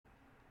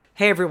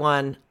Hey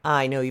everyone,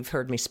 I know you've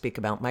heard me speak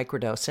about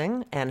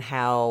microdosing and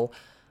how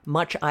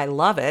much I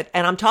love it.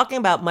 And I'm talking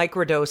about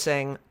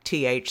microdosing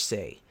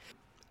THC.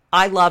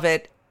 I love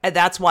it. And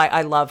that's why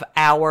I love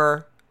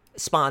our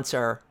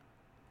sponsor,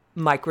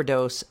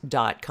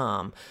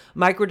 microdose.com.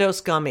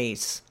 Microdose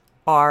gummies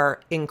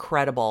are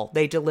incredible.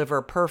 They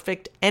deliver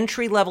perfect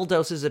entry-level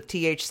doses of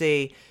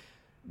THC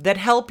that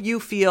help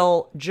you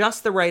feel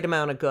just the right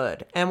amount of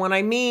good. And when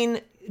I mean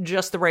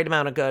just the right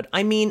amount of good,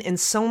 I mean in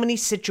so many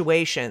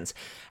situations: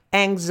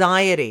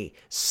 anxiety,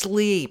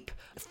 sleep,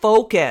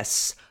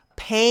 focus,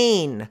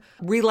 pain,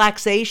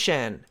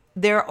 relaxation.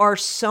 There are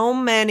so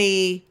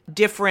many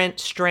different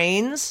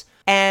strains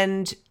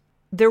and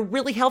they're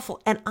really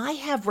helpful. And I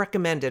have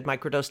recommended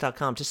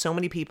microdose.com to so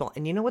many people.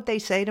 And you know what they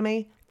say to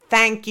me?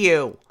 Thank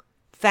you.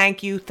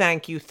 Thank you,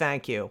 thank you,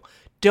 thank you.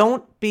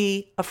 Don't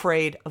be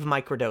afraid of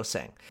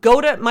microdosing. Go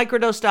to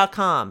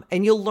microdose.com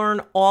and you'll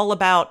learn all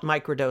about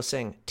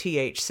microdosing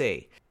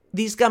THC.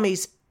 These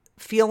gummies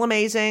feel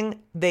amazing.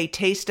 They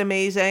taste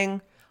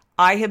amazing.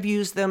 I have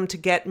used them to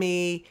get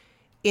me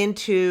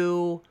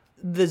into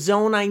the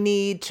zone I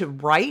need to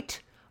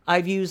write.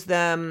 I've used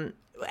them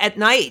at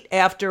night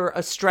after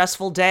a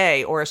stressful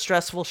day or a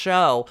stressful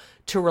show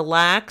to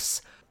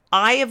relax.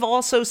 I have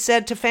also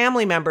said to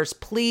family members,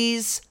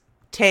 please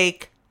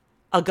take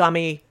a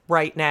gummy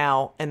right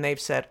now. And they've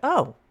said,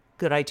 oh,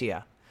 good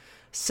idea.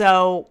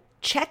 So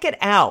check it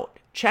out.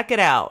 Check it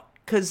out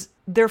because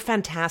they're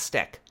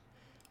fantastic.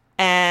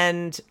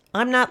 And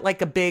I'm not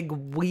like a big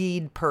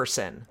weed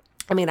person.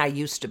 I mean, I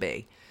used to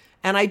be.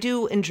 And I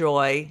do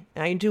enjoy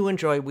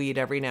weed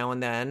every now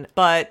and then,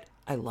 but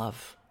I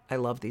love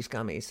these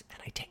gummies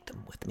and I take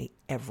them with me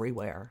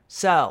everywhere.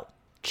 So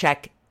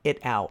check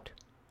it out.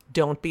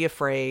 Don't be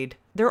afraid.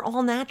 They're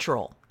all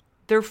natural.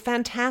 They're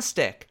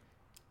fantastic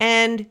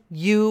and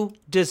you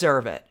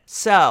deserve it.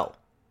 So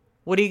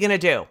what are you going to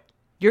do?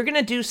 You're going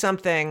to do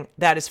something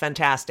that is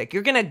fantastic.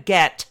 You're going to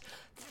get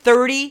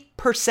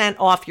 30%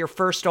 off your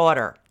first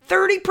order.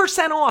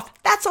 30% off.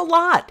 That's a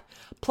lot.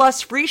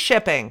 Plus free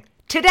shipping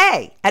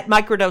today at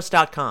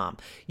microdose.com.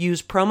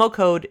 Use promo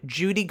code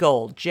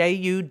JudyGold,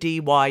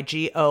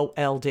 JUDYGOLD.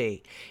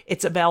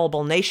 It's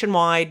available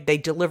nationwide. They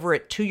deliver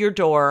it to your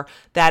door.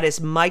 That is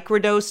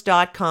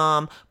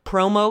microdose.com,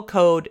 promo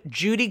code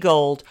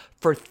JudyGold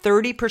for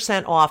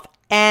 30% off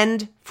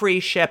and free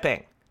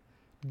shipping.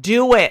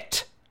 Do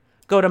it.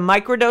 Go to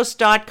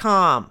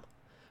microdose.com,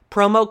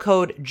 promo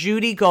code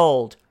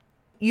JudyGold.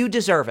 You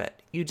deserve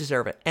it. You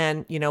deserve it.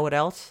 And you know what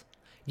else?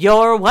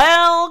 You're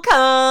welcome.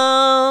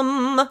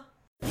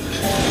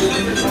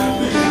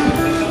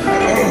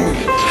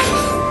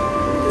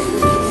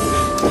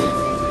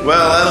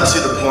 Well, I don't see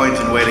the point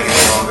in waiting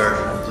any longer,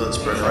 so let's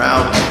bring her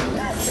out.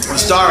 The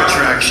star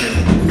attraction,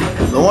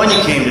 the one you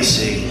came to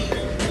see.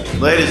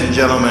 Ladies and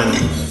gentlemen,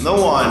 the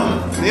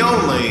one, the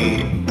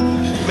only,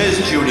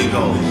 Miss Judy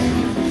Gold.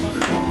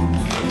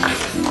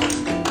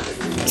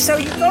 So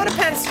you go to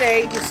Penn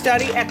State, you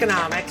study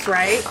economics,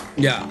 right?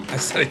 Yeah, I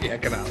study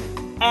economics.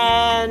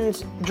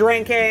 And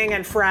drinking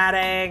and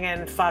fratting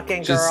and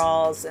fucking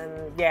girls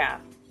and yeah.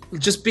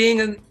 Just being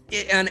an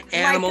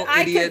animal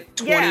idiot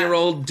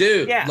 20-year-old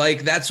dude. Yeah.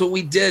 Like that's what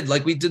we did.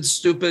 Like we did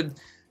stupid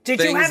Did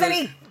things. you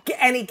have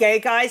any gay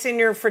guys in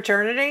your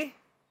fraternity?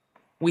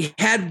 We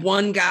had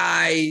one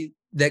guy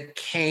that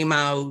came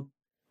out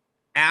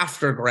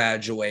after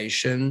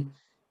graduation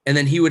and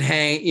then he would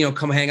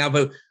come hang out,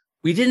 but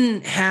we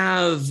didn't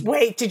have.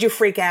 Wait, did you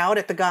freak out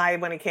at the guy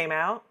when he came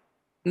out?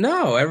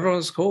 No, everyone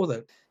was cool with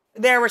it.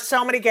 There were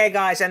so many gay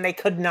guys and they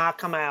could not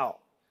come out.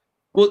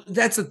 Well,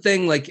 that's the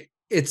thing. Like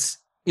it's,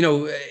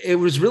 it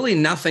was really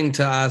nothing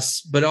to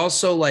us, but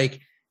also like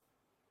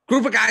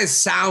group of guys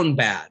sound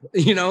bad,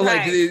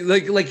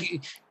 Right.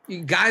 like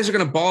guys are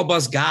going to ball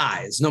bust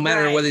guys, no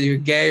matter whether you're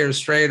gay or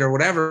straight or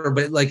whatever.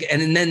 But like,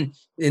 and then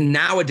in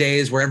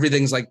nowadays where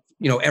everything's like,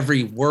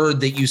 every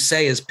word that you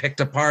say is picked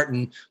apart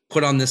and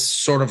put on this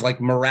sort of like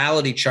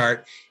morality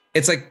chart.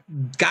 It's like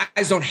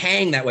guys don't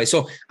hang that way.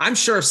 So I'm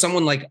sure if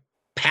someone like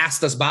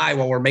passed us by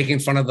while we're making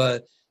fun of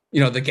the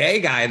gay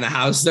guy in the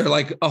house, they're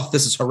like, oh,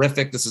 this is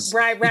horrific. This is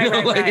right.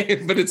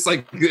 But it's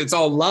like, it's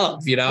all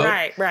love,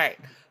 Right.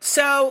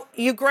 So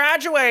you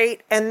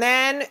graduate and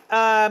then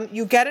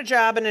you get a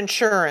job in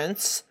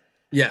insurance.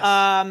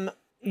 Yes.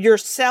 You're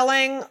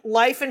selling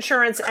life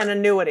insurance and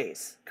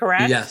annuities,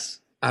 correct? Yes.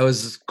 I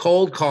was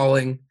cold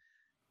calling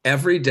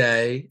every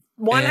day.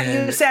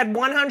 You said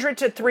 100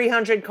 to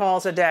 300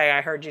 calls a day,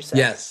 I heard you say.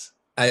 Yes.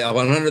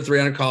 100,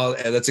 300 calls.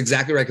 That's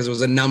exactly right. Because it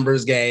was a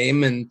numbers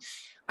game. And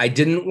I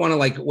didn't want to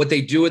like what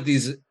they do with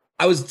these.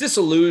 I was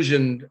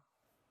disillusioned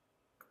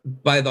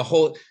by the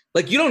whole,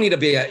 like, you don't need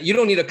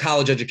a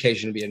college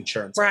education to be an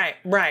insurance. Right.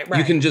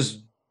 You can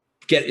just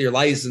get your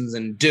license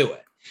and do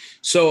it.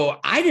 So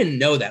I didn't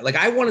know that. Like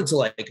I wanted to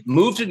like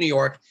move to New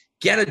York,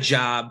 get a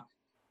job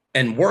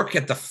and work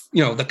at the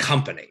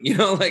company,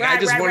 I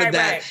just wanted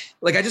that. Right.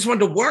 Like, I just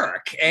wanted to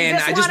work and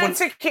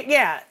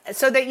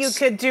so that you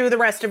could do the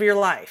rest of your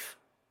life.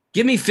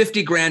 Give me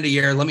 $50,000 a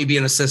year. Let me be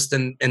an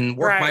assistant and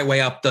work my way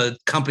up the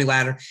company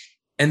ladder.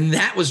 And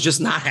that was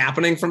just not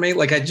happening for me.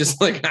 Like, I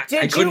just like, I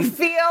Did couldn't. you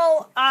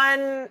feel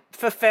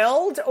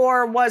unfulfilled,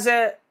 or was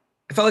it?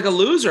 I felt like a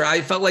loser.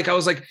 I felt like I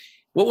was like,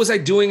 what was I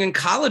doing in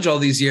college all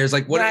these years?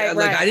 Like, what, Right,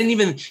 like, right. I didn't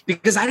even,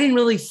 because I didn't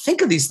really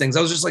think of these things.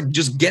 I was just like,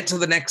 just get to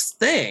the next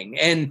thing.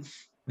 And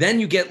then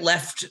you get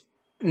left.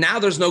 Now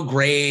there's no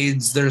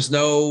grades. There's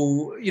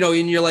no, you know,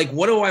 and you're like,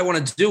 what do I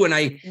want to do? And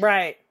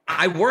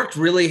I worked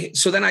really.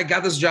 So then I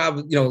got this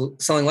job, you know,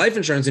 selling life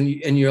insurance, and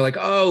you're like,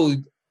 oh,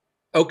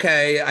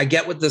 okay, I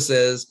get what this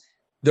is.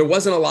 There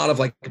wasn't a lot of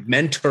like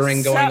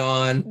mentoring going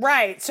on.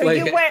 Right. So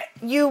Like,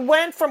 you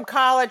went from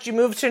college, you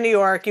moved to New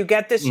York, you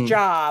get this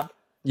job.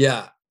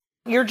 Yeah.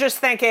 You're just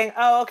thinking,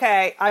 oh,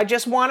 okay, I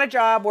just want a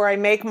job where I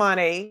make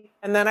money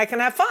and then I can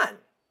have fun.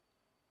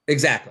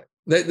 Exactly.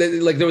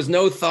 Like there was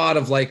no thought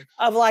of like,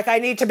 I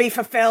need to be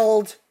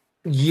fulfilled.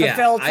 yeah,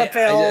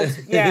 Fulfilled.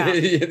 Yeah.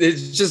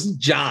 It's just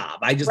job.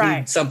 I just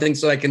need something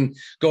so I can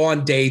go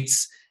on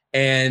dates.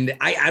 And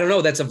I don't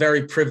know, that's a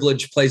very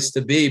privileged place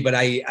to be, but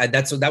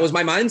that was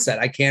my mindset.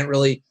 I can't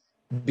really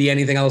be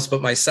anything else but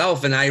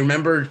myself. And I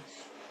remember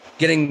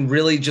getting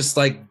really just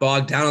like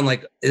bogged down on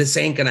like, this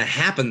ain't going to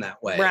happen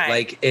that way. Right.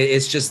 Like,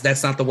 it's just,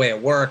 that's not the way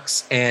it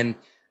works. And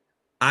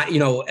I, you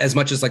know, as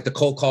much as like the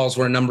cold calls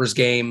were a numbers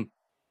game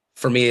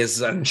for me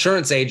as an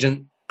insurance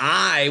agent,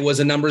 I was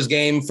a numbers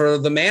game for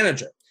the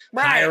manager.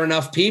 Right. Hire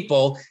enough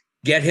people,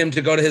 get him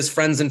to go to his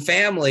friends and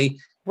family,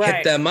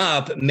 hit them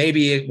up.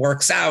 Maybe it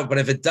works out, but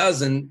if it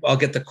doesn't, I'll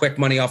get the quick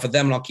money off of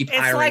them and I'll keep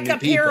hiring like new a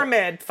people.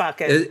 pyramid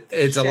fucking.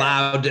 It's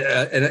allowed.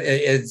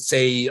 It's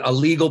a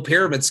legal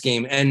pyramid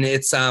scheme, and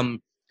it's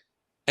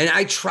and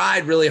I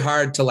tried really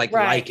hard to like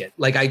it.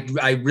 Like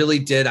I really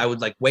did. I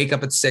would like wake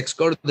up at 6,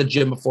 go to the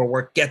gym before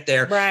work, get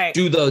there,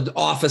 do the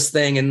office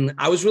thing, and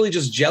I was really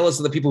just jealous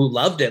of the people who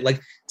loved it,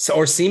 like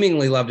or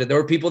seemingly loved it. There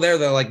were people there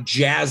that are like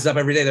jazzed up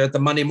every day. They're at the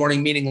Monday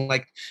morning meeting,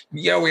 like,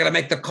 we got to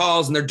make the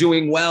calls, and they're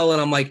doing well,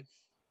 and I'm like,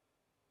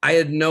 I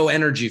had no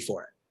energy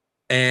for it.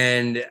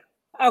 And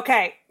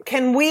okay,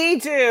 can we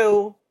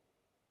do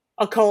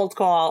a cold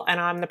call?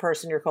 And I'm the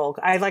person you're cold.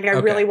 I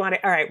really want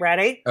it. All right,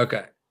 ready?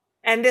 Okay.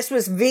 And this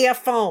was via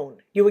phone.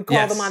 You would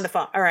call them on the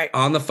phone. All right.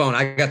 On the phone.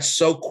 I got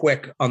so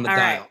quick on the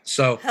dial. Right.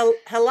 So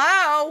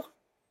hello.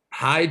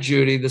 Hi,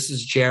 Judy. This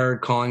is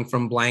Jared calling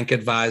from Blank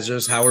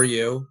Advisors. How are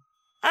you?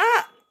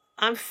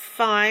 I'm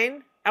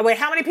fine. Oh, wait,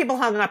 how many people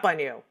hung up on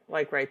you?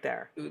 Like right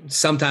there.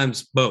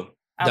 Sometimes, boom.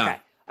 Okay. Done.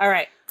 All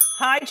right.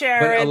 Hi,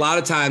 Jared. But a lot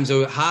of times,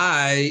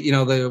 hi, you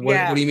know,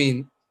 what do you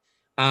mean?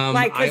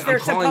 Like, because they're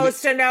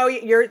supposed to know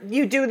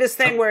you do this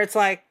thing where it's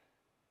like,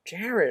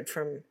 Jared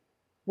from,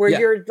 where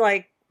you're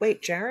like,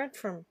 wait, Jared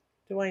from,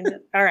 do I know?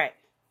 All right.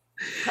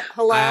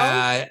 Hello?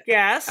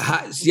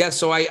 Yes. Yes.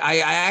 So I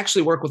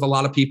actually work with a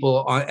lot of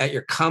people at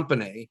your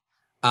company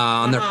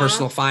on their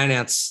personal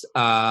finance,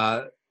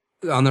 on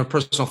their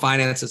personal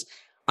finances.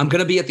 I'm going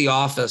to be at the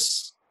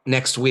office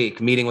next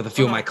week meeting with a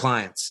few of my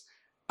clients.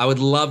 I would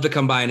love to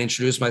come by and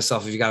introduce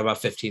myself if you got about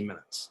 15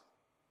 minutes.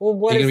 Well,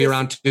 what are you going to be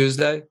around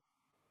Tuesday?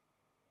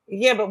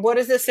 Yeah, but what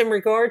is this in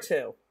regard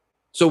to?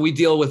 So we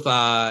deal with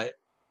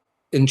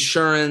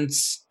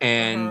insurance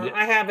and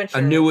I have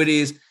insurance.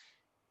 Annuities.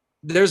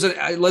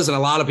 Listen, a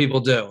lot of people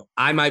do.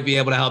 I might be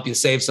able to help you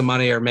save some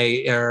money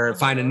or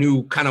find a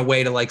new kind of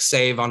way to like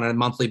save on a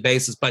monthly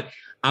basis, but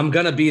I'm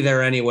going to be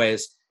there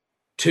anyways.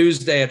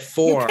 Tuesday at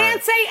 4. You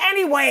can't say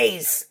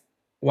anyways.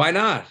 Why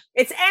not?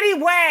 It's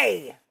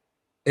anyway.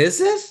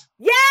 Is it?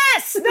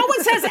 Yes. No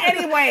one says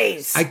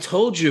anyways. I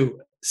told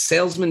you,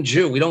 salesman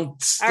Jew. We don't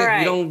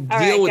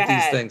deal with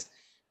these things.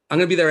 I'm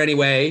going to be there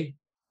anyway.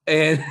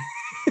 And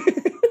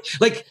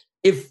like,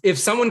 if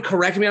someone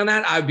corrected me on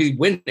that, I'd be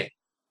winning.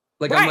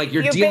 Like, I'm like,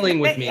 you're dealing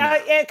with me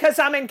because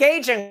I'm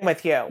engaging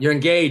with you. You're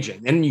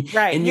engaging, and you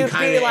kind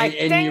of like,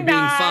 and you're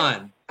being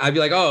fun. I'd be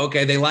like, oh,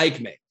 okay, they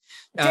like me.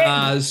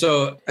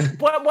 So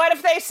what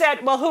if they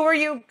said, well, who are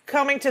you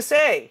coming to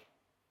see?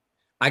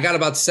 I got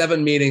about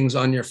 7 meetings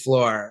on your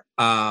floor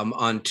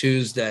on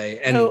Tuesday,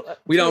 and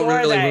we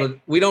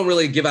don't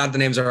really give out the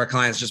names of our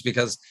clients just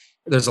because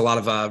there's a lot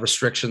of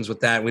restrictions with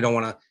that. We don't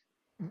want to.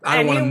 I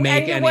don't want to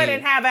make any. You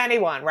wouldn't have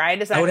anyone,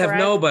 right? Is that correct? Have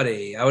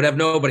nobody. I would have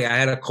nobody. I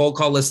had a cold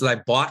call list that I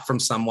bought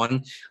from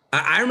someone.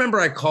 I remember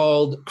I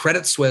called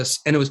Credit Suisse,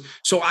 and it was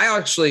so I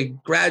actually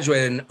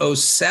graduated in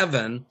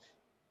 2007.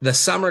 The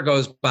summer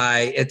goes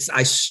by.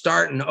 I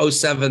start in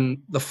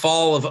 2007. The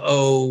fall of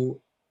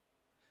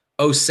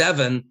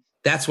 2007.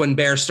 That's when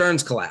Bear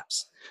Stearns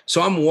collapsed.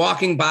 So I'm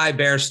walking by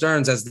Bear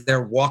Stearns as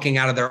they're walking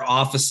out of their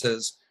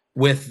offices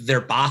with their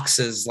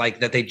boxes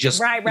like that they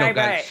just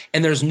right.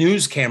 And there's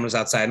news cameras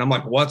outside, and I'm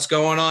like, what's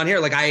going on here?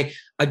 Like I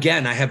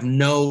have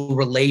no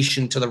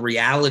relation to the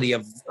reality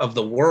of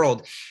the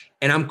world,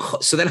 and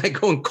so then I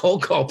go and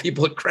cold call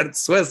people at Credit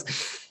Suisse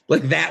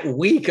like that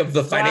week of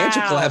the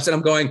financial collapse, and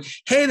I'm going,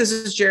 hey, this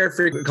is Jared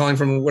Freak calling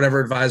from whatever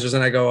advisors,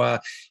 and I go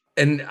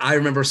and I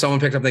remember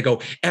someone picked up, they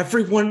go,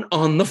 everyone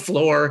on the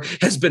floor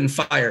has been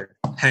fired.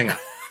 Hang on.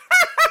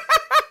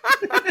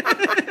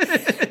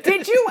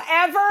 Did you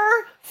ever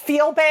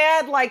feel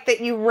bad, like that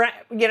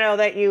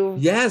that you.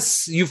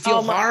 Yes, you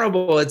feel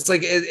horrible. It's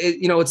like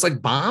it's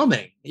like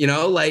bombing.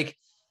 Like,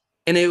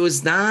 and it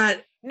was not.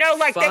 No,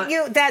 like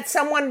fun. that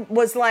someone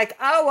was like,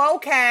 oh,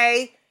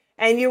 okay,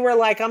 and you were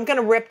like, I'm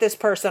gonna rip this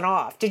person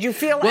off. Did you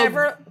feel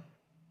ever?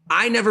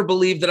 I never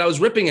believed that I was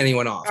ripping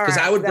anyone off, because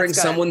I would bring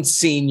someone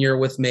senior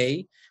with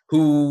me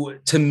who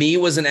to me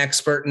was an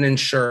expert in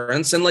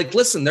insurance. And like,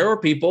 listen, there were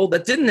people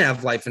that didn't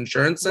have life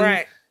insurance,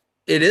 and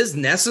it is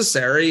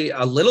necessary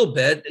a little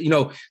bit.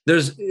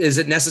 Is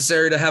it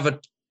necessary to have a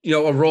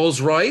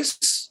Rolls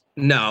Royce?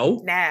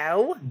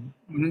 No.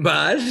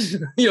 But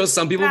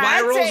some people buy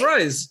a Rolls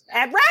Royce.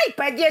 Right,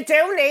 but you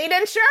do need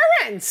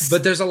insurance.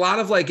 But there's a lot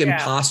of like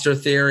imposter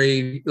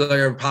theory,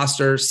 or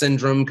imposter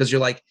syndrome, because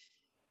you're like,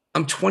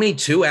 I'm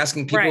 22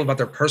 asking people about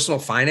their personal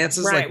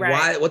finances.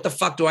 Why? What the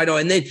fuck do I know?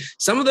 And then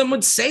some of them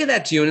would say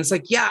that to you. And it's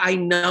like, yeah, I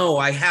know.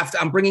 I have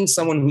to. I'm bringing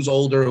someone who's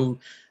older, who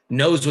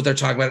knows what they're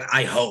talking about.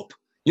 I hope.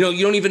 You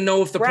don't even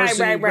know if the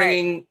person you're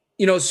bringing,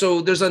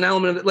 so there's an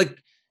element of it. Like,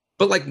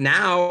 but like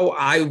now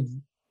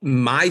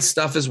my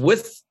stuff is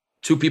with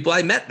two people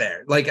I met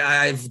there. Like,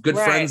 I have good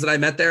friends that I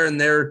met there,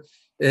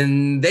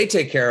 and they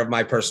take care of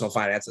my personal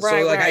finances.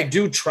 So like, I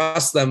do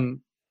trust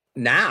them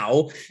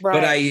now,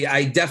 but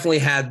I definitely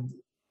had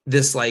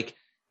this like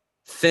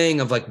thing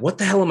of like, what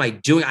the hell am I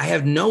doing? I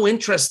have no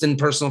interest in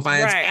personal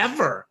finance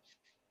ever.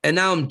 And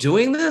now I'm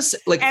doing this.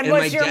 Like, and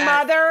was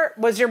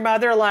your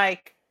mother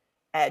like,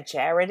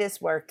 Jared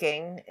is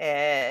working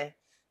in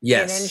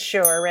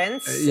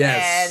insurance.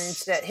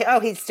 Yes.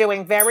 And he's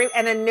doing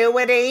and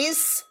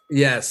annuities.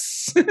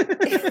 Yes.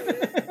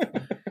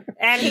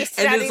 And he's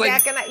studying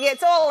economics.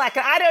 It's all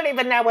I don't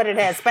even know what it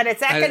is, but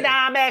it's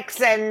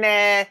economics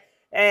and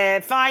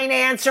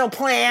financial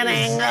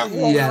planning.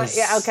 Yes.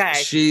 Yeah, okay.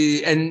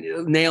 She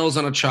and nails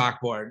on a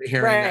chalkboard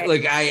here.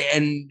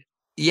 And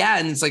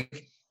it's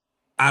like,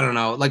 I don't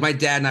know. Like, my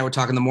dad and I would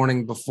talk in the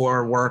morning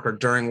before work or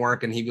during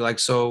work, and he'd be like,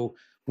 so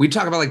we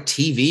talk about like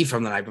TV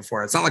from the night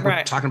before. It's not like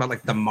we're talking about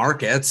like the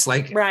markets.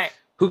 Like,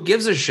 who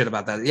gives a shit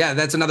about that? Yeah,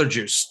 that's another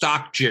Jew,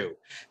 stock Jew.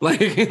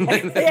 Like,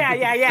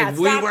 yeah.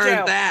 We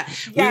weren't that.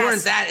 Yes. We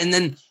weren't that. And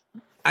then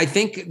I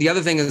think the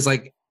other thing is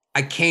like,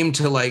 I came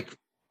to like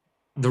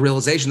the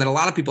realization that a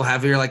lot of people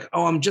have here, like,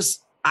 oh,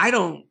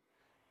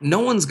 no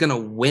one's going to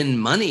win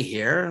money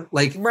here.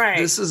 Like,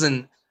 this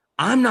isn't,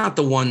 I'm not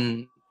the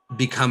one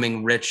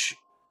becoming rich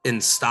in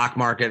stock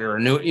market or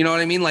you know what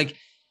I mean? Like,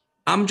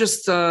 I'm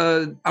just,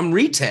 I'm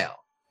retail.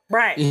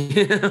 Right.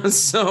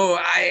 So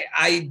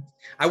I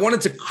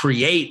wanted to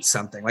create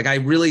something. Like, I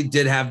really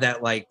did have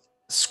that like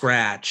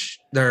scratch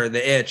or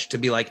the itch to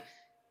be like,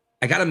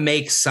 I got to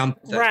make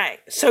something. Right.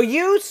 So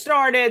you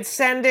started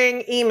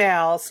sending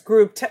emails,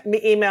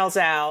 emails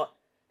out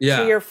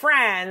to your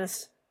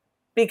friends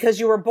because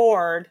you were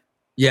bored.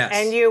 Yes.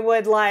 And you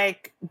would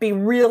like be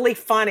really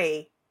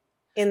funny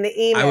in the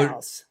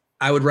emails.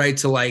 I would write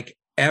to like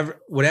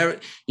whatever,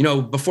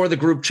 before the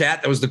group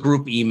chat, there was the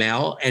group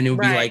email, and it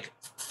would be like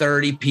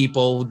 30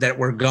 people that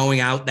were going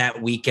out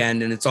that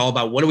weekend. And it's all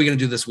about, what are we going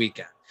to do this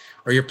weekend?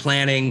 Or you're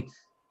planning,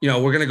 we're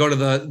going to go to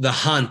the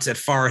hunt at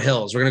Far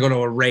Hills. We're going to go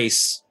to a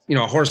race,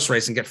 a horse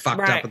race, and get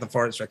fucked up at the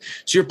forest race.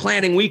 So you're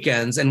planning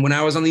weekends. And when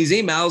I was on these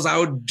emails, I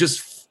would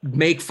just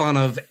make fun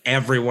of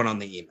everyone on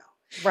the email.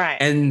 Right.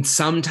 And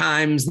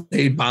sometimes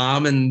they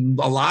bomb. And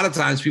a lot of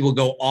times people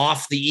go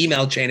off the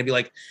email chain and be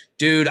like,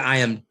 dude, I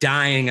am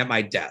dying at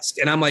my desk.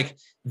 And I'm like,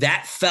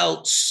 that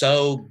felt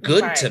so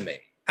good to me.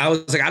 I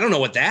was like, I don't know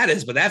what that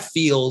is, but that's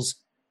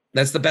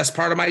the best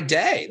part of my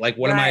day. Like,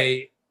 what am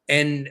I?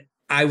 And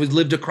I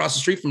lived across the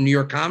street from New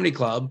York Comedy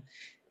Club,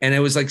 and it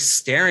was like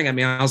staring at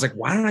me. I was like,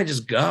 why don't I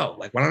just go?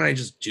 Like, why don't I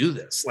just do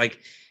this? Like,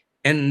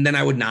 and then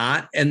I would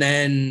not. And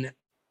then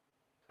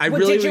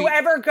did you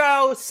ever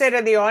go sit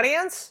in the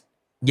audience?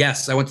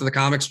 Yes. I went to the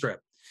comic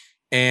strip,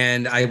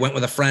 and I went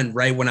with a friend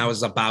right when I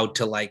was about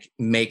to like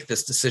make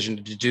this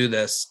decision to do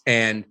this.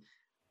 And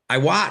I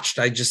watched,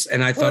 I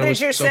thought it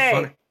was so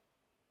funny.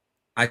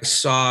 I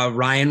saw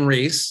Ryan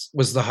Reese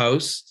was the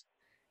host,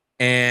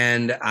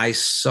 and I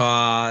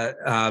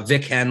saw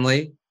Vic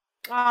Henley.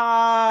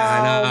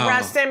 Oh,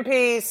 rest in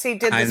peace. He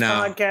did this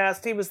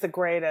podcast. He was the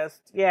greatest.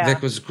 Yeah.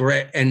 Vic was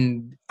great.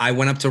 And I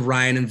went up to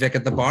Ryan and Vic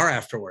at the bar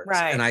afterwards,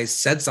 and I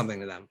said something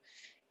to them.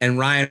 And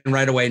Ryan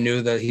right away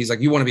knew that he's like,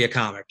 you want to be a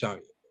comic, don't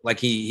you? Like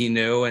he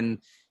knew. And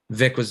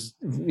Vic was,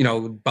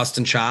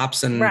 busting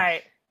chops. And,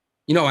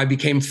 I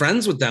became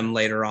friends with them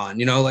later on,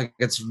 like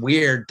it's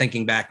weird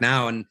thinking back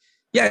now. And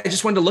yeah, I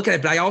just wanted to look at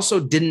it, but I also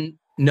didn't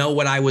know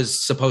what I was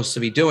supposed to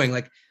be doing.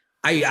 Like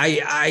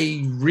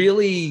I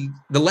really,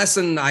 the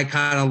lesson I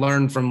kind of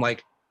learned from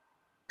like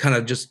kind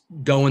of just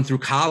going through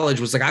college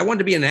was like, I wanted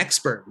to be an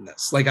expert in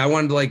this. Like I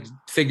wanted to like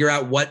figure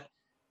out what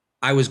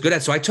I was good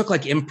at. So I took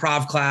like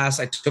improv class.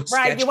 I took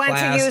sketch you went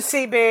class. to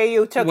UCB,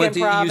 you took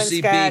improv and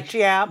sketch.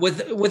 Yeah.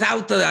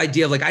 Without the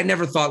idea of like, I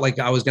never thought like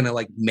I was going to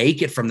like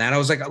make it from that. I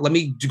was like, let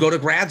me go to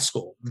grad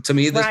school. To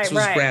me, this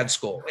was grad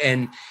school.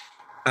 And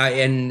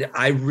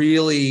I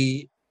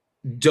really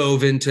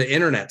dove into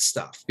internet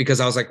stuff because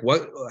I was like,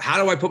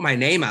 how do I put my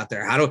name out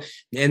there?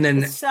 And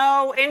then it's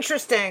so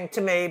interesting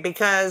to me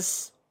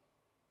because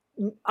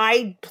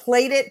I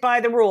played it by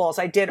the rules.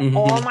 I did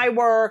all my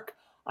work.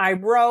 I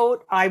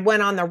wrote, I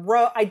went on the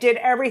road, I did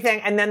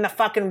everything. And then the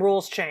fucking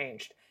rules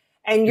changed.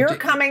 And you're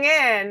coming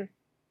in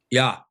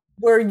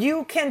where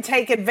you can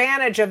take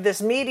advantage of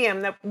this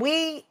medium that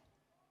we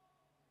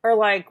are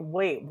like,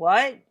 wait,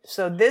 what?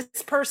 So this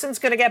person's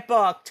going to get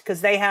booked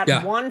because they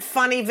had one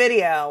funny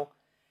video.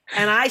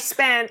 And I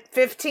spent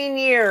 15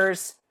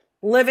 years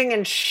living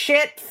in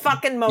shit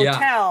fucking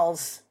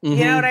motels.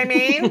 You know what I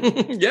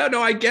mean? Yeah,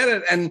 no, I get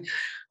it. And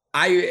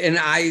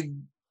I,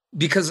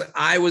 because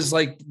I was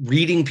like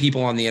reading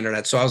people on the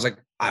internet. So I was like,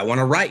 I want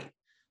to write.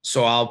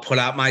 So I'll put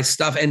out my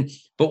stuff.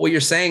 But what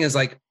you're saying is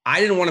like, I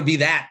didn't want to be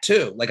that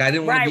too. Like, I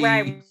didn't want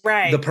to be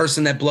the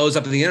person that blows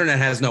up the internet,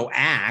 has no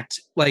act.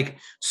 Like,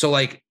 so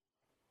like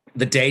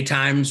the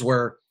daytimes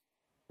were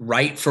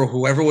write for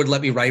whoever would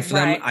let me write for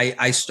them.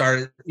 I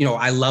started,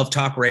 I love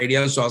talk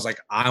radio. So I was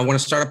like, I want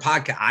to start a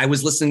podcast. I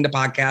was listening to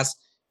podcasts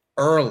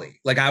early.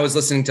 Like I was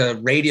listening to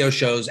radio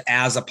shows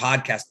as a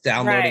podcast,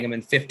 downloading them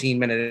in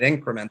 15-minute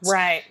increments.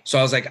 Right. So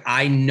I was like,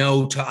 I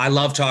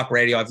love talk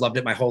radio. I've loved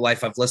it my whole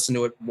life. I've listened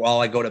to it while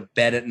I go to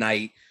bed at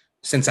night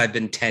since I've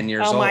been 10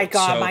 years old. Oh my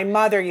God. So, my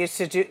mother used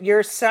to do,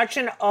 you're such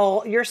a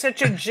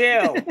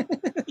Jew.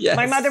 Yes.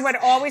 My mother would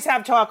always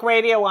have talk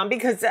radio on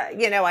because,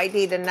 I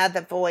need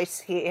another voice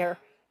here.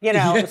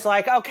 It's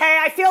like, okay,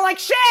 I feel like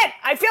shit.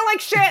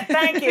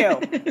 Thank you.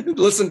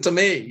 Listen to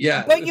me.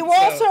 Yeah. But you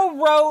also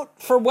wrote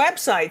for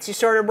websites. You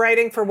started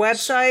writing for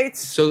websites.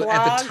 So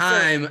at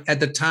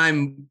the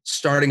time,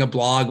 starting a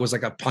blog was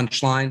like a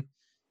punchline.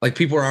 Like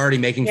people were already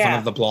making fun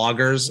of the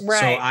bloggers. Right.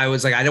 So I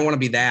was like, I didn't want to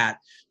be that.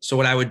 So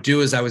what I would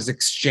do is I'd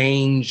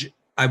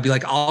be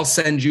like, I'll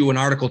send you an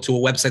article to a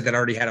website that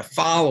already had a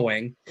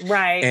following.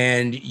 Right.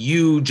 And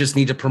you just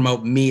need to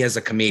promote me as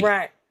a comedian.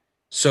 Right.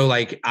 So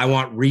like, I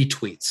want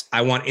retweets.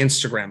 I want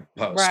Instagram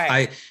posts.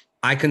 Right.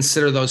 I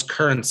consider those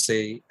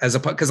currency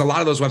because a lot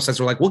of those websites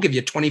were like, we'll give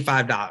you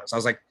 $25. I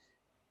was like,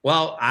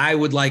 well, I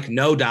would like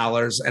no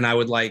dollars and I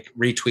would like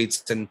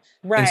retweets and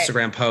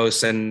Instagram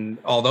posts and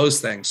all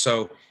those things.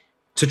 So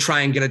to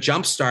try and get a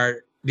jump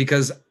start,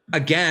 because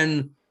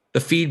again, the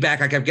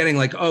feedback I kept getting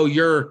like, oh,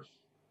 you're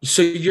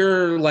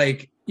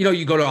like,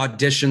 you go to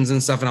auditions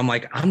and stuff. And I'm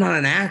like, I'm not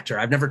an actor.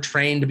 I've never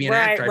trained to be an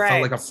actor. I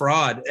felt like a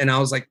fraud. And I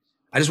was like,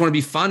 I just want to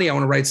be funny. I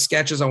want to write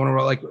sketches. I want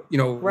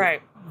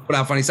to put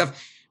out funny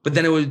stuff. But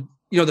then it would,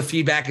 the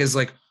feedback is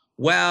like,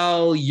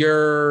 well,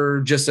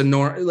 you're just a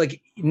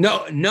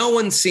no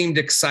one seemed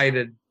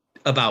excited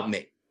about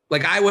me.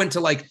 Like I went to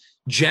like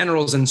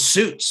generals in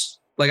suits.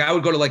 Like I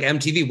would go to like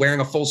MTV wearing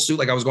a full suit,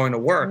 like I was going to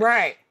work.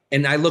 Right.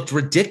 And I looked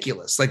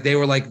ridiculous. Like they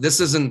were like, this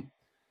isn't,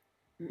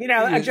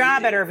 a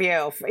job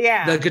interview.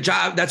 Yeah. The good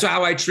job. That's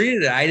how I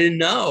treated it. I didn't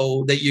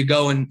know that you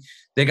go and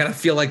they got to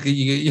feel like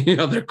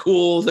they're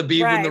cool to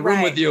be in the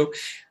room with you.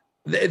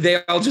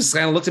 They all just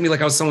kind of looked at me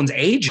like I was someone's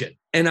agent.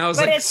 And I was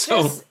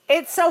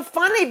it's so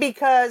funny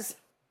because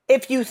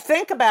if you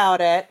think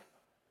about it,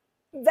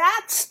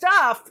 that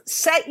stuff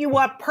set you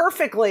up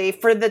perfectly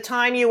for the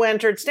time you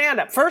entered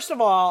stand-up. First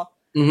of all,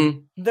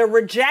 the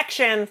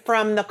rejection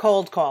from the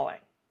cold calling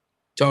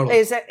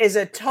is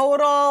a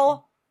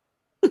total,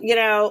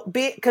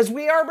 because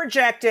we are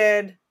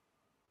rejected.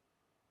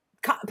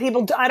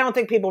 I don't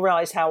think people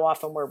realize how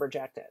often we're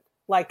rejected.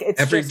 Like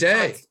it's every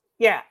day.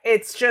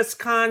 It's just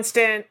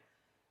constant.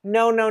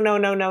 No. And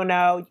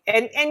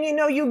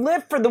you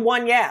live for the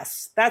one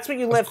yes. That's what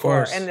you live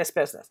for in this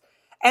business.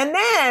 And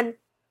then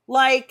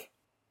like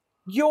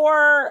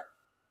your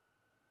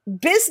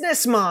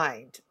business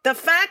mind, the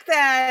fact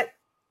that,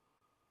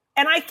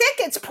 and I think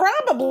it's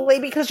probably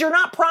because you're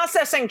not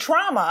processing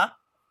trauma,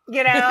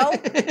 yeah,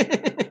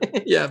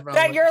 probably.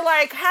 That you're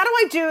like, how do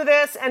I do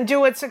this and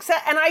do it success?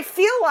 And I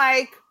feel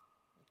like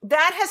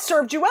that has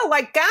served you well.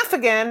 Like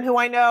Gaffigan, who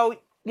I know,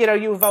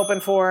 you've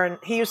opened for, and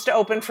he used to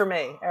open for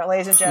me.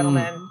 Ladies and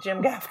gentlemen,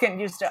 Jim Gaffigan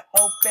used to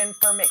open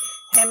for me.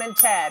 Him and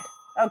Ted.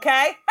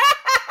 Okay?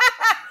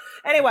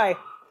 Anyway.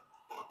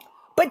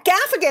 But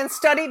Gaffigan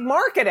studied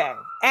marketing.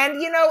 And,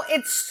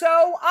 it's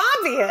so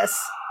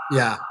obvious.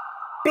 Yeah.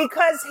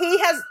 Because he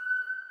has...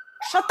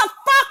 Shut the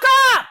fuck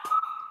up!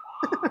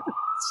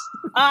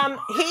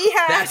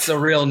 That's a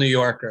real New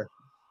Yorker.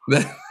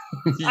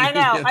 I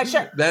know.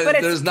 But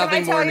there's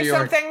nothing more New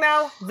York. Something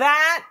though,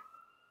 that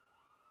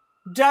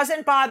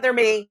doesn't bother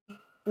me.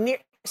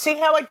 See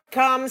how it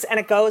comes and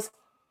it goes.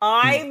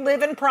 I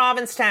live in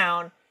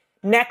Provincetown,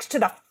 next to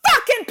the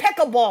fucking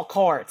pickleball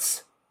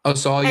courts. Oh,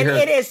 so all you heard.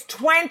 It is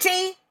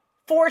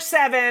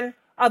 24/7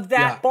 of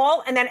that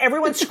ball, and then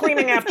everyone's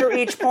screaming after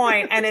each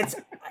point, and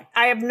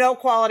I have no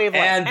quality of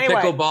life. And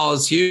pickleball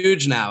is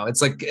huge now.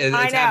 It's like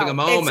it's having a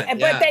moment.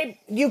 But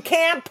you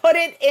can't put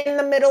it in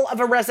the middle of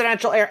a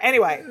residential area.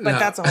 Anyway, but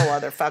that's a whole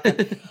other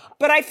fucking.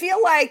 But I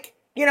feel like,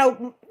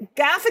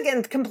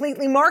 Gaffigan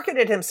completely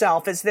marketed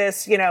himself as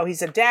this,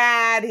 he's a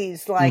dad.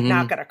 He's like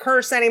not going to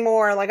curse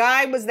anymore. Like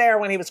I was there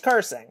when he was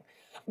cursing,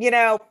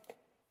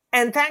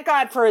 And thank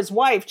God for his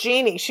wife,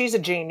 Jeannie. She's a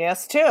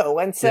genius too.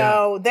 And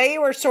so they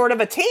were sort of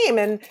a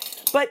team.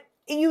 But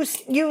you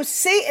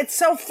see, it's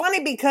so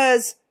funny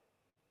because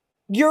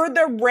you're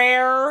the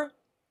rare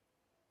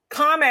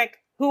comic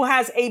who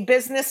has a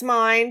business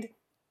mind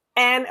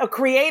and a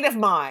creative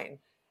mind.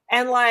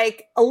 And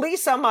like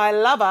Elisa, my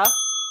lover,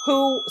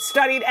 who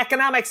studied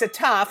economics at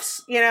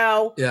Tufts,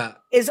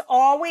 is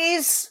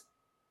always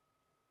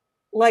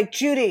like,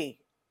 Judy,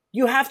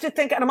 you have to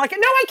think, and I'm like, no,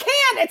 I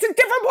can't. It's a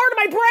different part of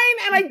my brain,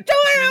 and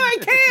I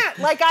can't.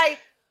 Like,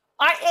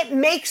 it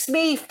makes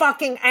me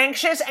fucking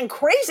anxious and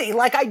crazy.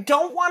 Like, I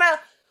don't want to,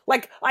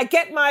 like, I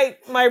get my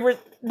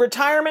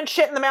retirement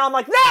shit in the mail. I'm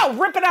like, no,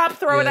 rip it up,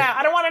 throw it out.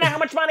 I don't want to know how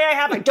much money I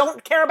have. I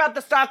don't care about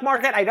the stock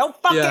market. I don't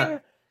fucking,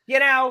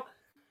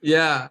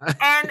 Yeah.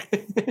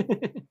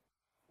 And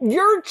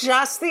you're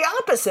just the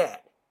opposite.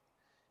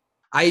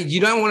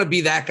 You don't want to be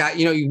that guy.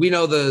 We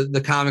know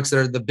the comics that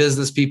are the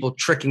business people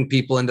tricking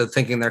people into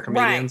thinking they're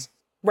comedians.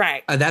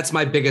 Right. That's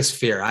my biggest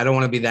fear. I don't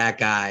want to be that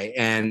guy.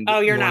 And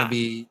you're not.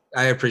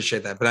 I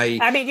appreciate that, but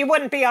I mean, you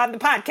wouldn't be on the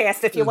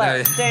podcast if you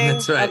were.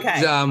 That's right.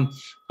 Okay.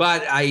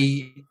 But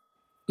I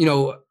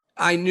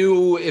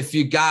knew if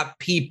you got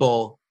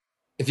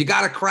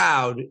a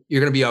crowd,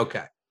 you're going to be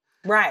okay.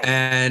 Right.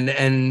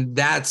 And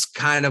that's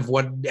kind of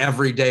what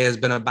every day has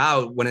been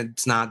about when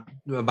it's not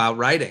about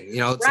writing. It's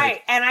right.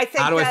 Like, and I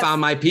think how do I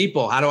find my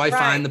people? How do I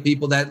find the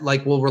people that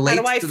like will relate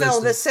to this? How do I fill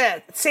the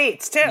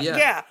seats too?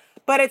 Yeah.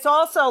 But it's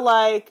also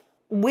like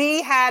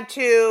we had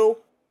to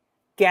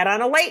get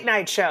on a late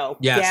night show,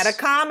 get a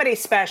comedy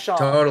special.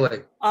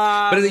 Totally.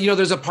 But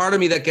there's a part of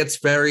me that gets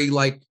very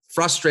like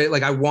frustrated.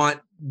 Like I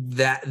want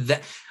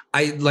that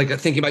I like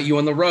thinking about you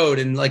on the road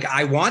and like,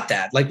 I want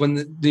that. Like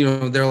when,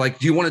 they're like,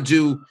 do you want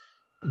to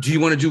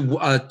do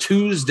a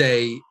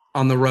Tuesday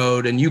on the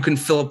road and you can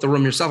fill up the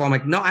room yourself? I'm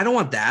like, no, I don't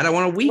want that. I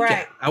want a weekend.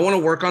 Right. I want to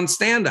work on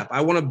stand-up.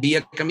 I want to be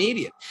a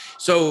comedian.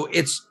 So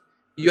it's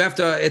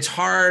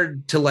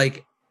hard to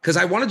like, because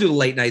I want to do the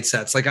late night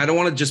sets. Like, I don't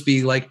want to just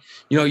be like,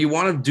 you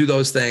want to do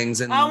those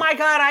things. And oh my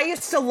God, I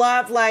used to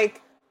love,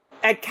 like,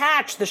 at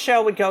Catch, the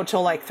show would go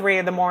till like 3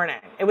 a.m.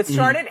 It would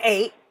start at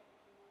 8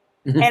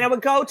 and it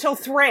would go till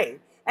 3.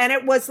 And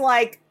it was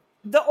like,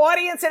 the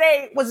audience at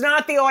 8 was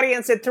not the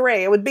audience at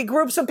 3. It would be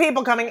groups of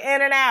people coming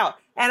in and out.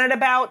 And at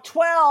about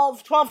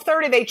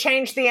 12:30, they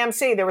changed the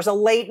MC. There was a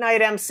late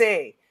night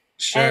MC.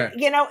 Sure. And,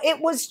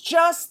 it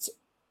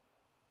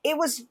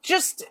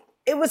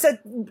was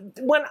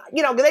when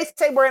they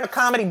say we're in a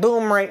comedy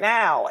boom right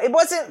now. It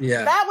wasn't,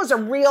 that was a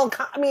real,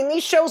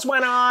 these shows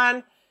went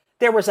on.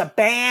 There was a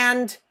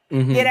band,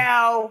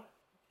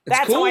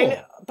 that's cool. how I knew,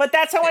 but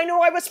that's how I knew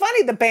I was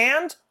funny. The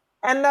band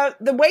and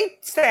the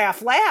wait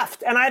staff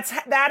laughed. And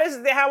that is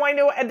how I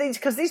knew,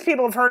 because these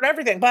people have heard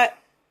everything. But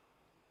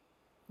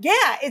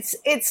yeah,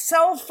 it's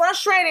so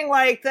frustrating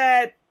like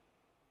that.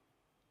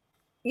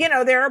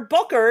 There are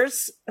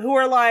bookers who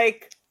are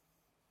like,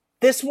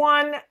 this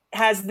one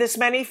has this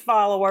many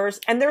followers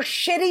and they're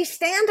shitty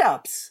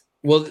stand-ups.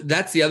 Well,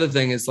 that's the other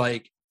thing is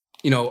like,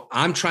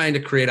 I'm trying to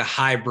create a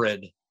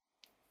hybrid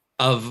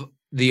of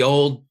the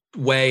old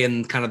way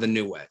and kind of the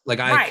new way. Like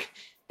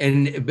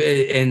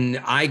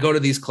and I go to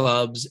these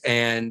clubs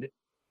and,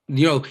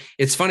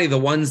 it's funny, the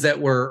ones that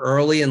were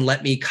early and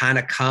let me kind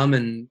of come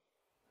and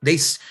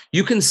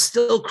you can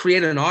still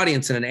create an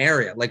audience in an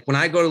area. Like when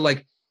I go to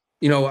like,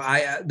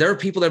 there are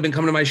people that have been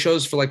coming to my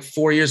shows for like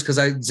 4 years because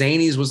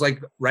Zanies was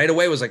like right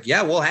away was like,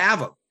 yeah, we'll have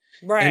them.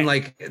 Right. And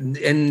like,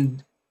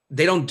 and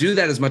they don't do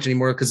that as much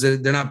anymore because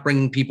they're not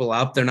bringing people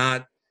up. They're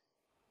not,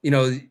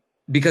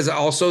 because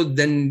also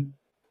then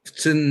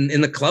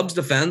in the club's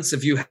defense,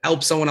 if you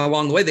help someone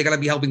along the way, they got to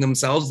be helping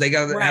themselves. They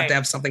got to have to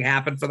have something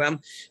happen for them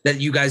that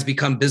you guys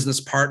become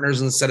business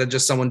partners instead of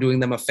just someone doing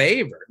them a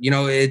favor.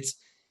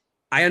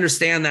 I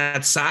understand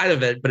that side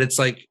of it, but it's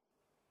like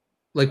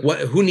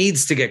who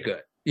needs to get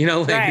good?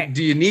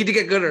 Do you need to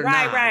get good or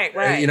not? Right.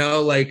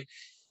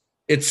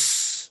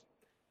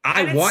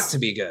 I want to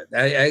be good.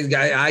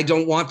 I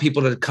don't want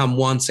people to come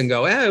once and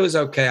go, it was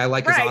okay. I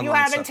like his online you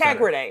have stuff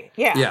integrity.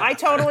 Yeah, I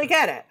totally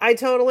get it.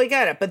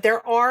 But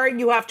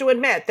you have to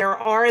admit, there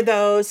are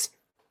those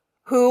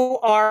who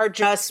are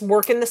just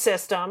working the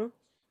system.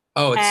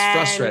 Oh, it's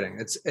frustrating.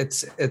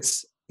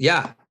 It's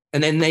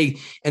And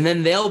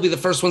then they'll be the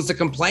first ones to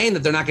complain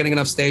that they're not getting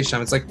enough stage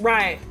time. It's like,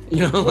 right.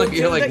 You're like,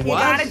 what? You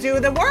got to do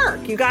the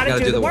work. You got to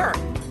do the work.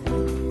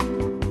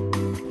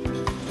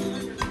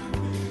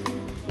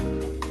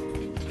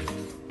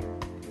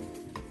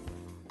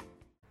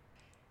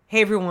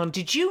 Hey everyone,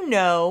 did you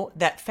know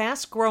that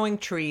Fast Growing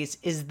Trees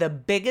is the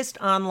biggest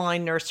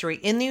online nursery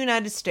in the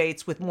United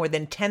States with more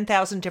than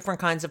 10,000 different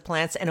kinds of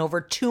plants and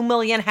over 2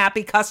 million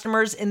happy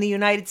customers in the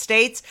United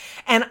States?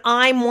 And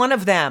I'm one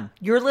of them.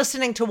 You're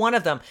listening to one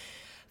of them.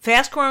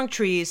 Fast Growing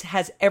Trees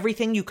has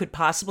everything you could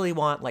possibly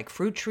want, like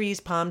fruit trees,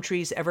 palm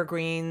trees,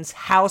 evergreens,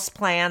 house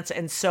plants,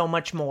 and so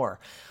much more.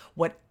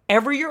 Whatever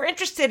Whatever you're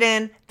interested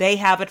in, they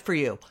have it for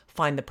you.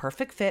 Find the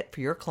perfect fit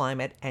for your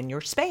climate and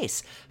your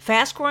space.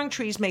 Fast Growing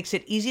Trees makes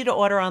it easy to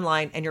order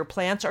online, and your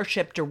plants are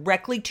shipped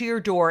directly to your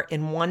door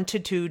in 1 to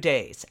 2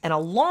 days. And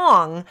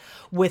along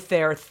with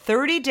their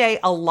 30-day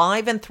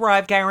Alive and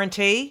Thrive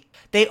guarantee,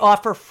 they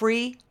offer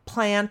free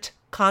plant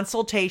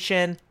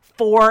consultation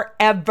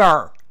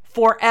forever.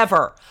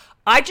 Forever.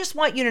 I just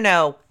want you to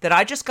know that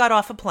I just got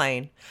off a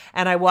plane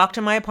and I walked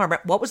in my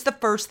apartment. What was the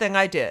first thing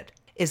I did?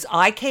 Is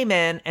I came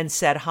in and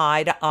said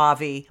hi to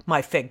Avi,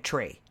 my fig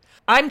tree.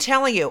 I'm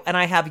telling you, and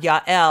I have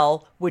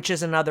Yael, which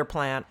is another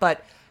plant,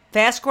 but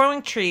Fast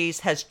Growing Trees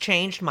has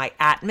changed my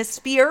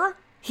atmosphere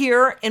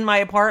here in my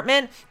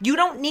apartment. You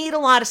don't need a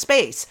lot of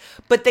space,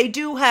 but they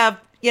do have,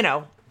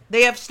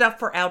 they have stuff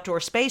for outdoor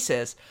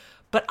spaces.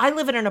 But I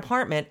live in an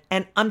apartment,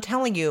 and I'm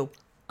telling you,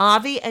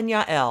 Avi and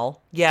Yael,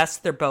 yes,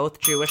 they're both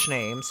Jewish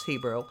names,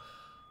 Hebrew.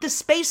 The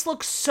space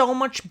looks so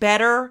much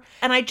better.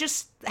 And I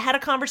just had a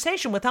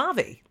conversation with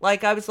Avi.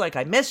 I was like,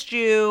 I missed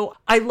you.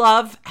 I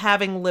love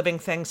having living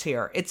things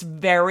here. It's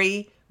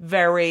very,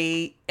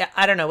 very,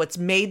 I don't know, it's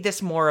made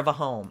this more of a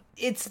home.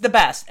 It's the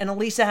best. And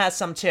Elisa has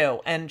some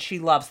too. And she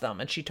loves them.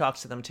 And she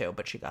talks to them too.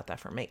 But she got that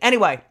from me.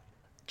 Anyway,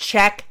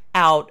 check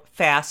out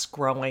Fast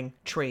Growing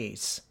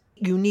Trees.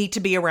 You need to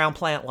be around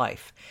plant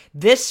life.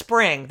 This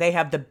spring, they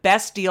have the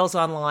best deals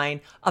online,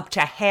 up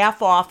to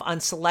half off on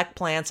select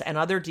plants and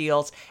other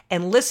deals.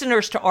 And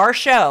listeners to our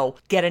show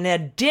get an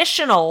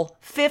additional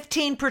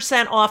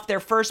 15% off their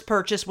first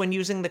purchase when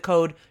using the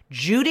code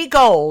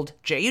JudyGold,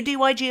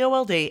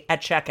 JUDYGOLD,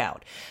 at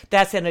checkout.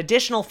 That's an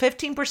additional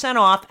 15%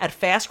 off at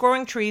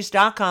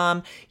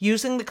fastgrowingtrees.com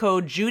using the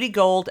code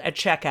JudyGold at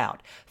checkout.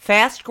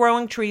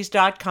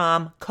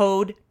 Fastgrowingtrees.com,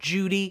 code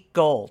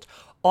JudyGold.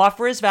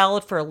 Offer is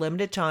valid for a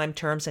limited time.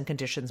 Terms and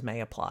conditions may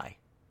apply.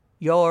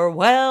 You're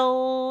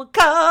welcome.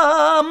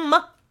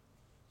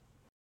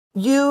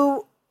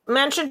 You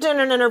mentioned in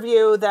an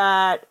interview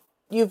that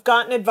you've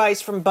gotten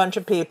advice from a bunch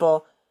of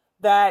people,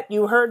 that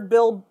you heard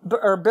Bill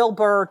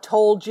Burr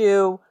told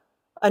you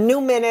a new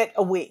minute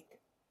a week.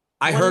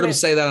 I heard him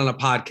say that on a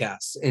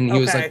podcast, and he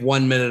was like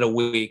 1 minute a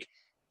week.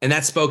 And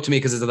that spoke to me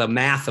because of the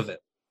math of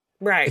it.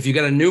 Right. If you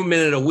got a new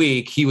minute a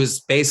week, he was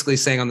basically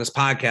saying on this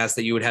podcast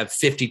that you would have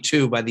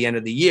 52 by the end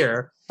of the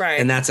year. Right.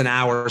 And that's an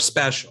hour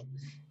special.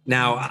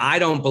 Now, I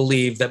don't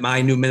believe that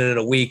my new minute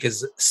a week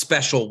is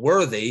special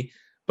worthy,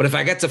 but if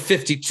I get to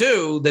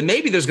 52, then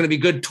maybe there's going to be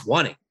good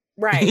 20.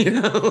 Right.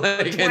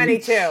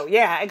 22.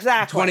 Yeah,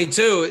 exactly.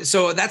 22.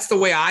 So that's the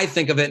way I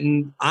think of it.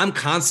 And I'm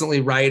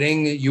constantly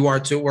writing. You are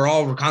too. We're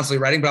all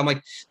constantly writing, but I'm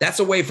like, that's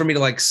a way for me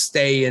to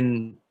stay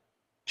in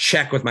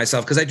check with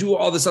myself, because I do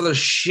all this other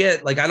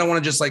shit. I don't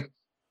want to just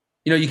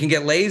you can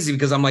get lazy,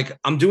 because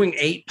I'm doing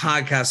 8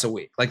 podcasts a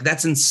week.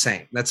 That's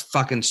insane. That's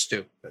fucking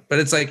stupid. But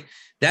it's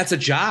that's a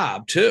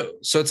job too.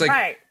 So it's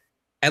right.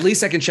 At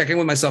least I can check in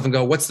with myself and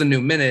go, what's the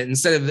new minute?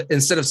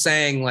 Instead of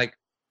saying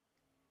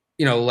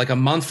a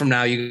month from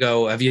now, you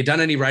go, have you done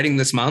any writing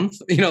this month?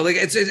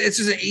 It's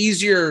just an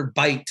easier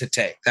bite to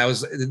take.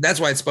 That's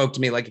why it spoke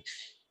to me.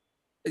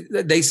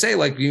 They say,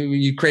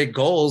 you create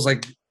goals,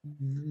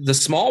 the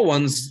small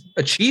ones,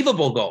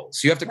 achievable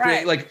goals. You have to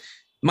create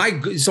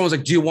someone's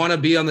like, do you want to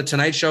be on the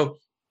Tonight Show?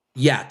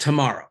 Yeah,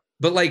 tomorrow.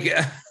 But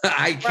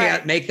I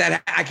can't make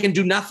that. I can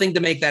do nothing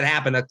to make that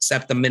happen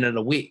except a minute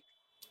a week.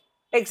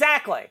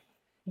 Exactly.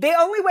 The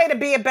only way to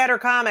be a better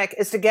comic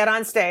is to get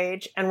on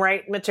stage and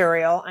write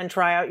material and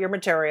try out your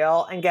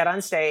material, and get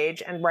on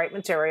stage and write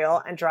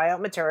material and try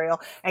out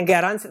material and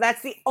get on.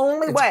 That's the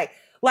only way.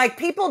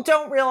 People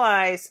don't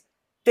realize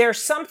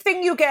there's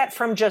something you get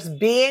from just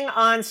being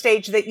on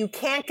stage that you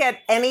can't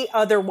get any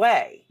other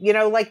way. You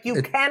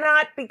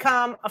cannot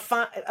become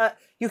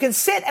you can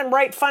sit and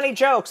write funny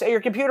jokes at your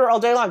computer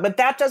all day long, but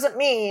that doesn't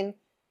mean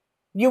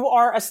you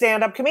are a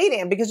stand-up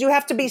comedian, because you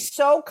have to be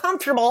so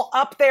comfortable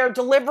up there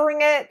delivering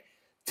it,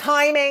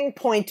 timing,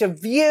 point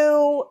of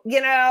view,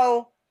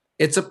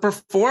 It's a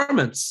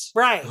performance.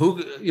 Right.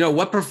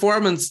 What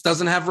performance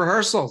doesn't have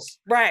rehearsals?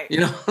 Right.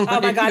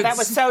 Oh my God, that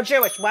was so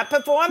Jewish. What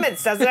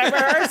performance doesn't have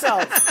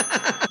rehearsals?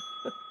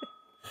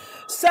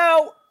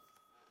 So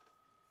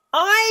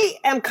I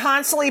am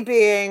constantly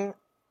being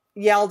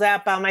yelled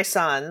at by my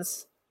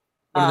sons.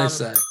 What do they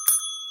say?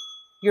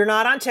 You're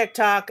not on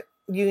TikTok.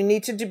 You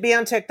need to be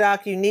on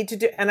TikTok. You need to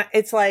do, and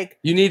it's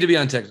you need to be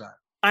on TikTok.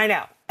 I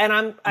know. And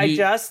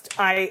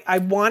I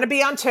want to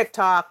be on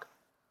TikTok.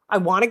 I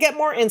want to get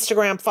more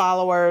Instagram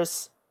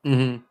followers.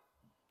 Mm-hmm.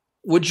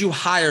 Would you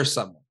hire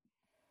someone?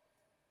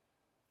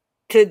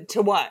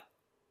 To what?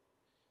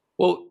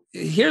 Well,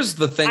 here's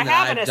the thing. I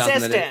have an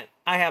assistant.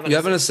 I have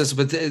an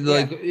assistant. But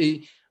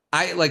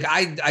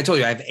I told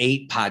you I have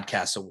 8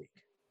 podcasts a week.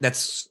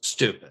 That's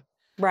stupid.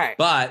 Right.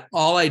 But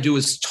all I do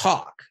is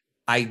talk.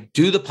 I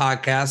do the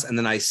podcast, and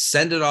then I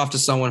send it off to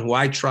someone who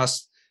I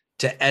trust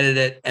to edit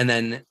it, and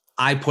then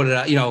I put it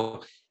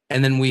out,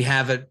 and then we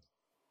have it.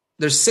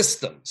 There's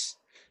systems.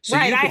 So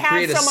right. I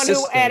have someone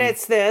who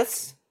edits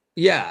this.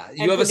 Yeah.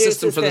 You have a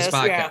system for this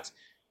podcast. Yeah.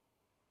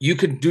 You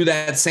could do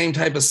that same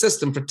type of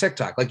system for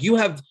TikTok. You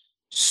have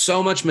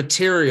so much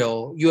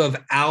material. You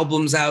have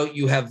albums out,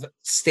 you have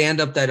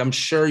stand-up that I'm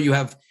sure you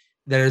have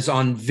that is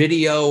on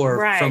video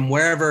or from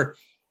wherever.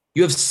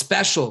 You have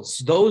specials.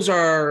 Those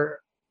are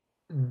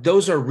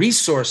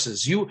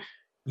resources. You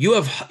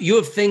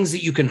have things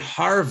that you can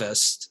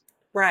harvest.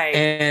 Right.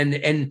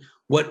 And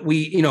what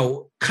we,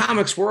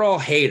 comics, we're all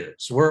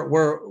haters.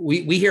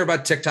 We hear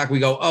about TikTok. We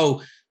go,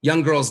 oh,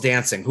 young girls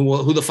dancing.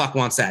 Who the fuck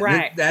wants that?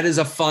 Right. That is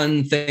a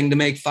fun thing to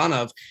make fun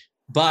of.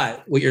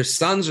 But what your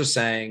sons are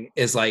saying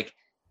is like,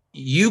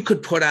 you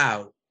could put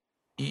out,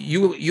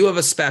 you have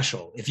a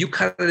special. If you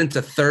cut it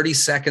into 30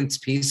 seconds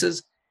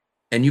pieces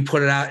and you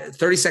put it out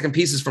 30-second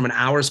pieces from an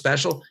hour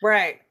special.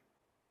 Right.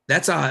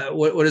 That's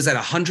what is that?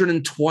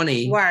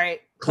 120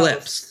 clips.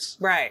 Posts.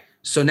 Right.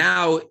 So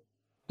now,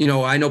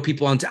 I know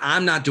people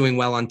I'm not doing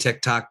well on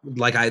TikTok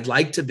like I'd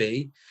like to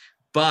be,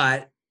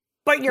 but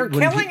you're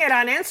killing it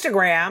on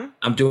Instagram.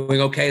 I'm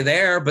doing okay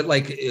there, but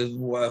like,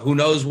 who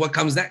knows what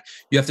comes next?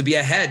 You have to be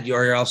ahead,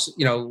 or else,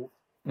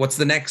 what's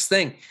the next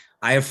thing?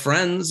 I have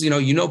friends,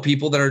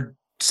 people that are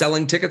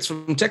selling tickets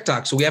from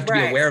TikTok. So we have to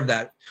be aware of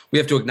that. We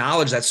have to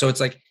acknowledge that. So it's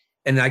like,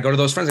 and I go to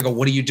those friends, I go,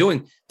 what are you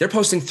doing? They're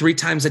posting 3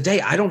 times a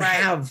day. I don't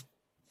have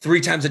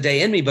 3 times a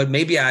day in me, but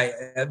maybe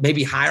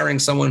hiring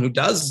someone who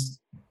does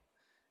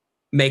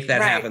make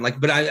that happen. Like,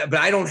 but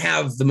I don't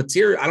have the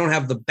material. I don't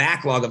have the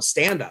backlog of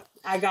stand-up.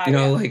 I got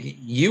like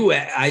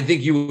I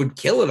think you would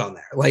kill it on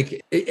there.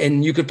 Like,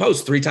 and you could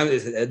post 3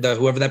 times,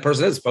 whoever that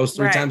person is, post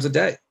 3 times a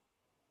day.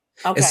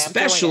 Okay.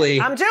 Especially,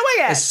 I'm doing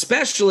it.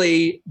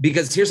 Especially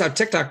because here's how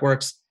TikTok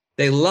works.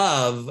 They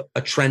love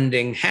a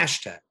trending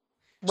hashtag.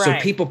 So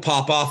people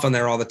pop off on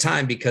there all the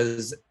time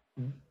because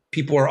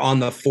people are on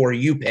the For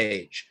You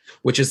page,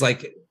 which is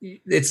like,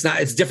 it's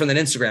different than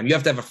Instagram. You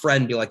have to have a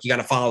friend be like, you got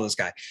to follow this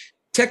guy.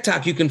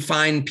 TikTok, you can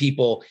find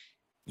people.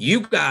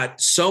 You've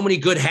got so many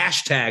good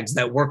hashtags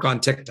that work on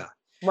TikTok.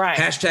 Right.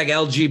 Hashtag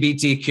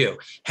LGBTQ,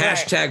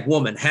 hashtag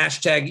woman,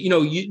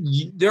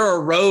 hashtag, there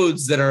are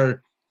roads that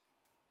are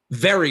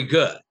very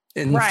good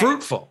and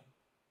fruitful.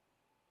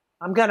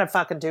 I'm going to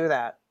fucking do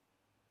that.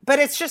 But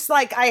it's just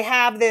like, I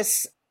have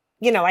this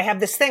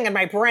thing in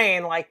my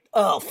brain, like,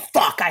 oh,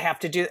 fuck, I have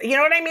to do that. You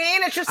know what I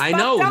mean? It's just, I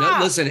know. No,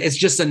 listen, it's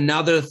just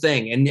another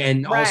thing.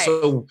 And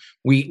also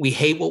we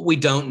hate what we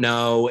don't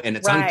know, and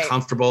it's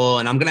uncomfortable,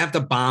 and I'm going to have to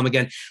bomb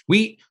again.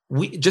 We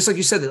just like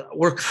you said,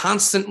 we're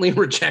constantly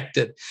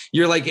rejected.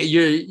 You're like,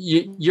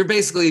 you're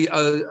basically,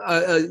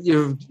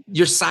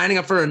 you're signing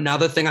up for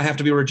another thing I have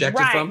to be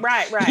rejected from.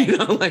 Right.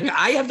 Like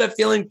I have that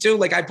feeling too.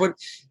 Like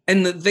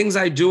and the things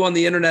I do on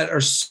the internet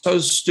are so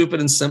stupid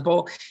and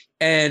simple.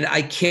 And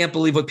I can't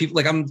believe what people,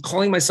 like, I'm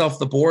calling myself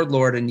the board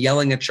lord and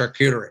yelling at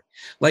charcuterie.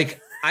 Like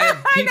I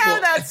have people. I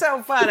know, that's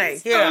so funny.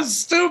 So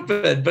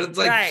stupid, but it's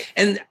like,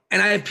 and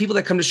I have people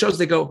that come to shows,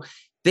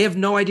 they have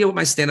no idea what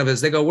my stand-up is.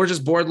 They go, we're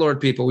just board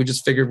lord people. We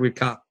just figured we'd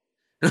come.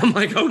 And I'm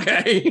like,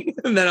 okay.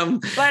 And then I'm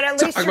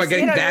talking about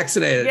getting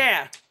vaccinated.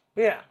 Yeah.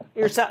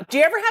 Do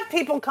you ever have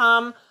people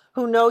come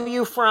who know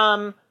you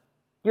from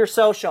your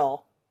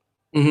social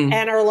and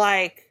are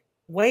like,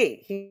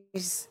 wait,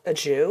 he's a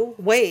Jew?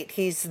 Wait,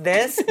 he's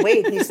this?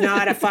 Wait, he's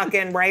not a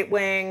fucking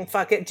right-wing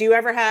fucking... Do you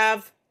ever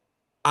have...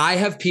 I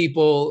have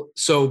people...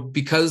 So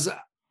because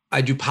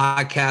I do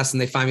podcasts and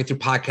they find me through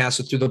podcasts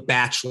or through The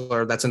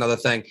Bachelor, that's another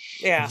thing.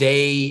 Yeah.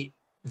 They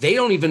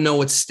don't even know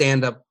what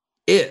stand-up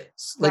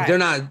is. Like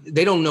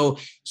they don't know.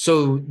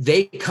 So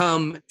they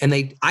come and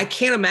I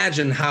can't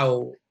imagine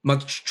how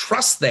much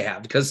trust they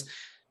have, because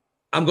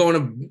I'm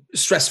going to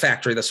Stress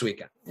Factory this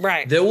weekend.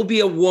 Right. There will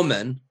be a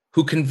woman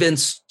who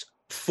convinced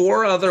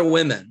 4 other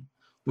women,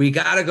 we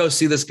got to go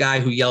see this guy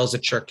who yells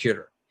at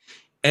charcuterie.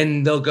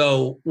 And they'll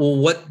go, well,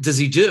 what does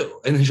he do?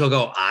 And then she'll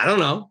go, I don't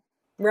know.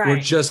 Right. We're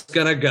just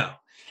going to go.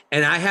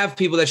 And I have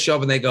people that show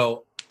up and they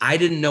go, I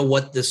didn't know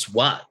what this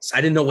was.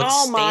 I didn't know what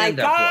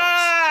stand-up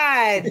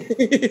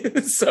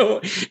was.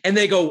 So, and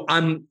they go,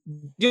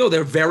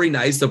 they're very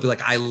nice. They'll be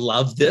like, I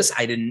love this.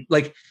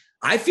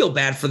 I feel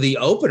bad for the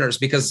openers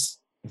because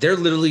they're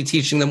literally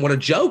teaching them what a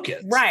joke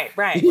is. Right.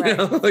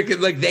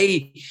 Like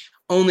they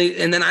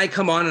only, and then I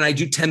come on and I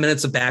do 10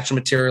 minutes of Bachelor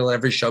material at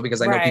every show because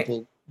I know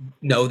people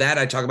know that.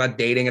 I talk about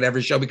dating at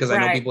every show because I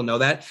know people know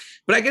that.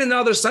 But I get into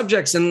other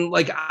subjects, and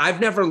like I've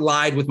never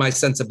lied with my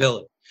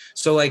sensibility.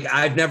 So like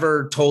I've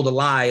never told a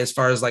lie as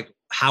far as like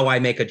how I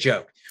make a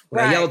joke.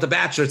 When I yell at The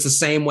Bachelor, it's the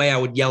same way I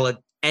would yell at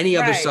any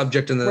other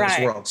subject in this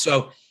world.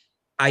 So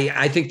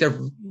I think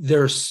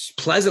they're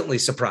pleasantly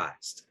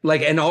surprised.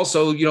 Like, and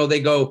also, they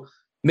go,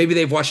 maybe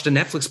they've watched a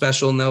Netflix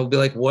special and they'll be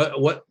like,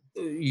 what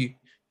you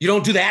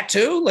don't do that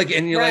too? Like,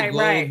 and you're like,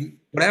 well,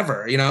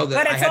 whatever,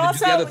 But it's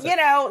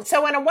also,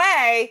 so in a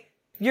way,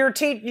 you're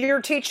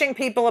teaching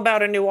people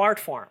about a new art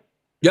form.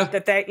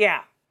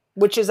 Yeah.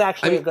 Which is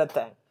actually a good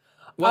thing.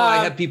 Well,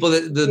 I have people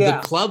the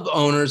club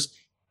owners,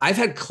 I've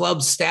had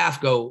club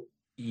staff go,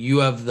 you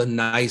have the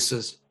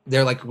nicest,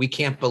 they're like, we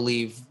can't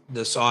believe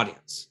this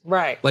audience.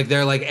 Right. Like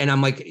they're like, and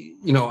I'm like,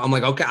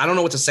 okay, I don't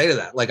know what to say to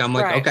that. Like, I'm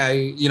like,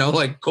 okay,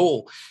 like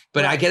cool.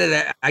 But I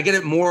get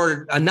it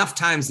more enough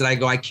times that I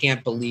go, I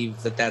can't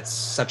believe that that's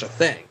such a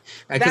thing.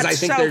 Because I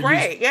think they're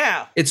great.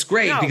 It's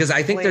great because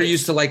I think they're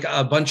used to like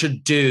a bunch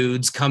of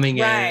dudes coming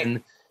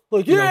in.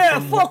 Like,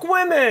 fuck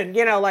women,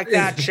 like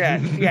that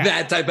shit. Yeah.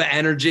 That type of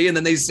energy. And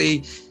then they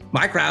see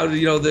my crowd,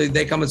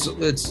 they come,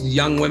 it's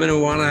young women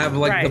who want to have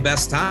like the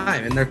best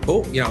time and they're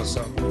cool,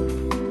 so.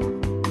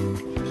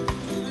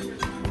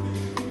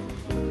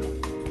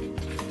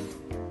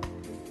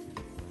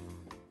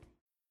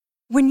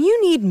 When you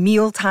need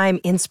mealtime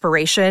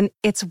inspiration,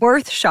 it's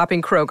worth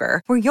shopping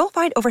Kroger, where you'll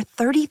find over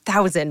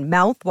 30,000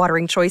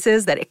 mouth-watering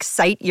choices that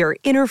excite your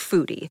inner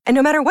foodie. And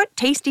no matter what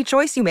tasty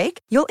choice you make,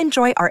 you'll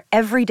enjoy our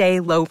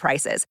everyday low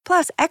prices,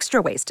 plus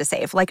extra ways to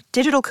save, like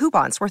digital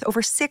coupons worth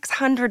over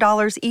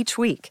 $600 each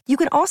week. You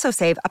can also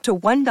save up to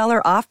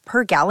 $1 off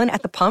per gallon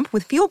at the pump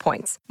with fuel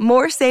points.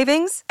 More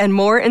savings and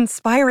more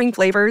inspiring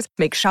flavors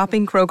make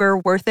shopping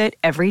Kroger worth it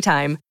every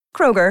time.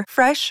 Kroger,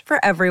 fresh for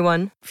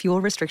everyone.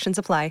 Fuel restrictions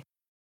apply.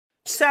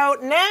 So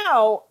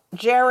now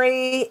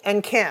Jerry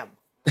and Kim.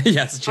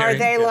 Yes, Jerry. Are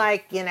they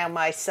like,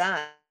 my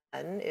son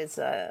is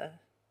a...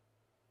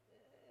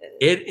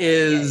 It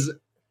is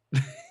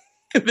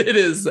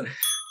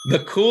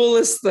the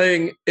coolest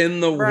thing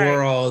in the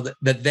world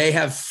that they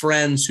have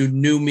friends who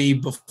knew me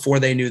before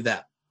they knew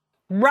them.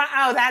 Right.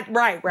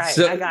 Oh, right.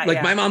 So,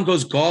 my mom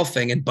goes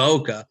golfing in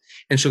Boca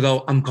and she'll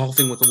go, I'm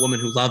golfing with a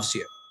woman who loves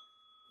you.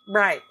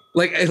 Right.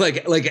 Like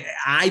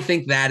I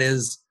think that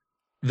is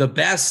the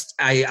best.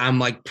 I'm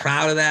like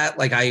proud of that.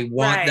 Like I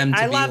want them to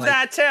be. I love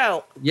that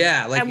too.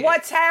 Yeah. Like, and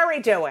what's Harry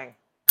doing?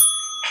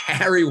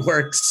 Harry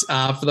works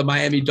for the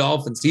Miami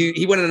Dolphins.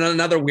 He went on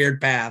another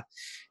weird path,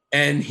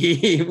 and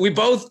we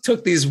both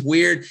took these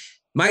weird.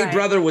 My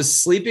brother was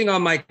sleeping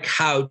on my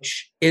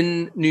couch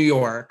in New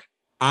York.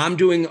 I'm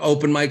doing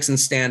open mics and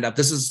stand up.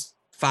 This is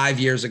 5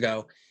 years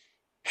ago.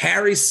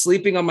 Harry's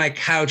sleeping on my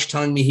couch,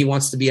 telling me he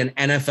wants to be an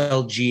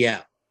NFL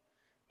GM.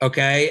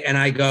 Okay, and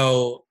I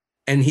go.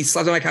 And he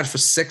slept on my couch for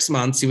 6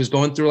 months. He was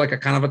going through like a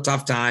kind of a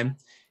tough time.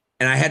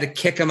 And I had to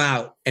kick him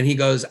out. And he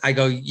goes,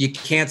 you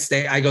can't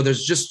stay. I go,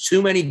 there's just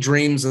too many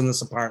dreams in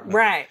this apartment.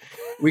 Right.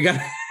 We got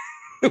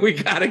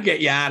to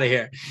get you out of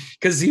here.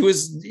 Cause he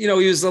was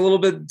a little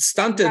bit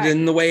stunted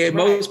in the way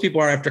most people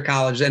are after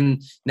college.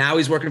 And now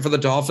he's working for the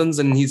Dolphins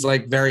and he's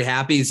like very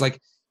happy. He's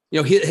like,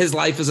 his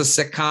life is a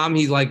sitcom.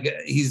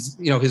 He's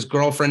his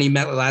girlfriend he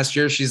met last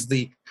year. She's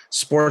the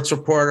sports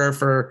reporter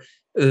for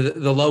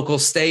the local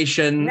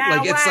station.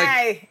 No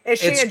way. Is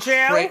she a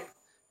Jew?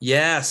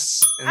 Yes.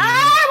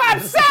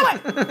 I'm selling.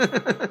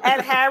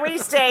 And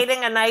Harry's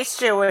dating a nice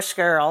Jewish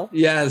girl.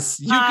 Yes.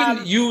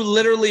 You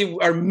literally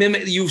are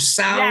mimic. You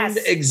sound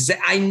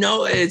exact. I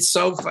know, it's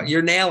so fun.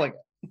 You're nailing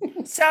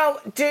it. So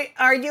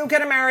are you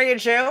going to marry a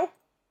Jew?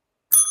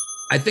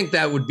 I think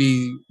that would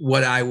be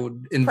what I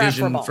would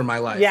envision for my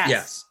life.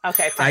 Yes.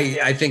 Okay.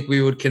 I think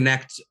we would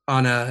connect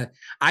on I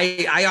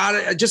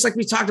ought, just like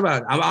we talked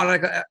about,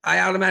 I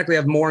automatically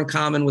have more in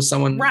common with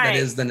someone that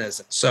is than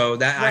isn't. So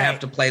that I have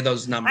to play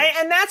those numbers.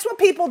 And that's what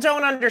people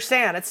don't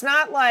understand. It's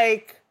not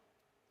like,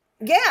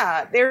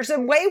 there's a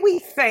way we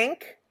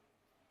think.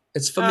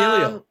 It's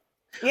familial.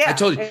 I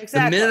told you,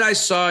 the minute I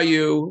saw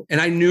you,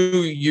 and I knew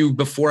you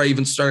before I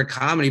even started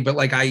comedy, but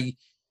like I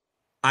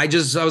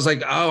was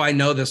like, oh, I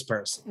know this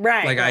person.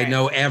 Right. Like I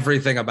know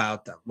everything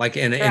about them, like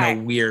in a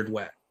weird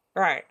way.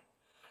 Right.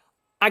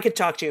 I could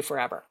talk to you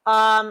forever.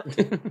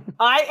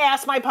 I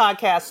asked my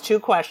podcast 2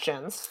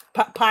 questions,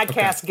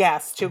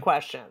 guests 2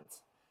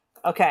 questions.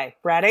 Okay.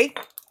 Ready?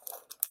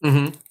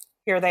 Mm-hmm.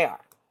 Here they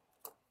are.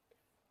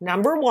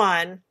 Number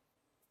 1,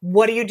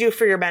 what do you do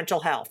for your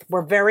mental health?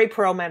 We're very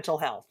pro mental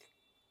health.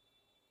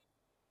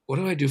 What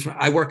do I do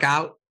I work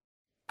out.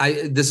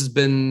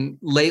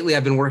 Lately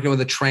I've been working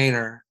with a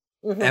trainer.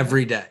 Mm-hmm.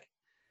 Every day.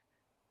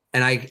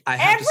 And I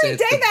have to say, every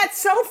day, that's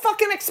so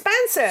fucking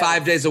expensive.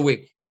 5 days a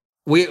week.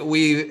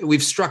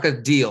 We've struck a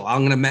deal.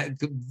 I'm going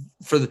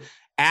to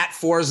at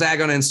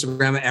Forzag on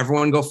Instagram.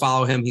 Everyone go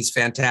follow him. He's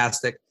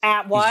fantastic.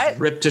 At what? He's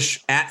ripped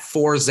at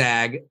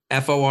Forzag,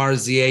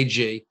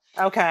 Forzag.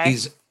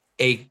 Okay.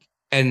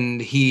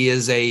 He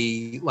is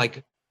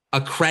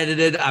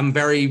accredited. I'm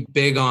very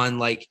big on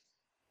like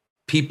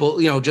people,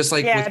 just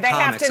like with they comics.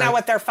 Have to know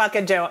what they're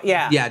fucking doing.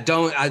 Yeah.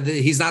 Yeah.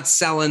 He's not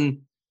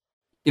selling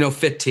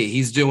fit tea.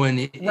 He's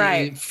doing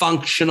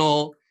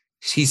functional.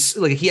 He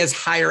has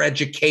higher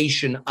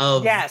education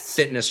of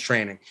fitness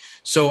training.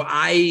 So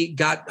I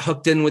got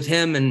hooked in with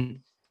him, and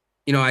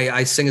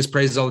I sing his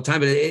praises all the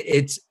time. But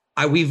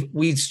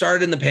we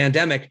started in the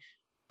pandemic.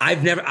 I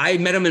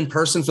met him in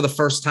person for the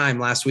first time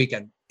last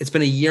weekend. It's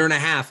been a year and a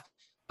half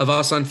of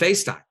us on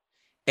FaceTime,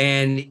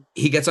 and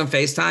he gets on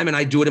FaceTime, and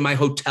I do it in my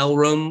hotel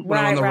room when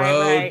I'm on the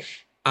road.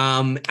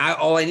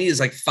 All I need is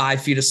like 5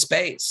 feet of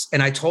space.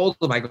 And I told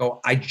him,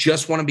 I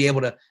just want to be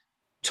able to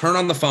turn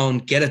on the phone,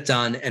 get it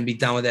done, and be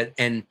done with it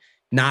and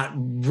not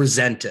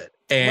resent it.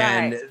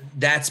 And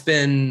that's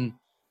been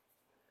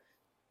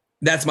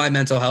That's my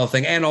mental health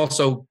thing. And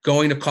also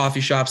going to coffee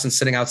shops and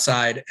sitting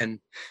outside and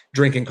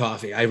drinking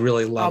coffee. I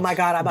really love. Oh my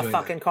God, I'm a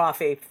fucking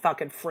coffee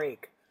fucking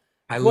freak.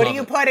 What do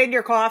you put in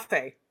your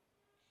coffee?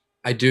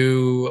 I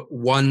do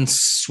one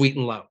sweet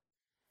and low.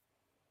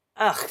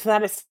 Ugh,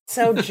 that is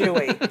so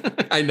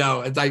Jewy. I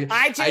know. It's like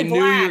I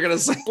knew you were gonna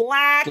say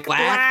black.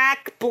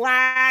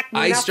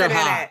 Iced or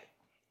hot?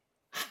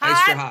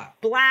 Iced or hot?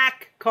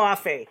 Black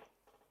coffee.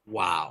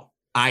 Wow.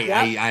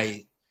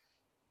 I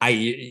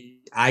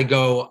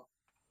go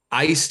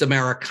iced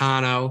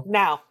Americano.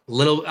 No.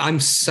 I'm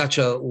such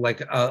a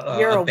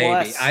You're a baby.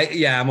 wuss.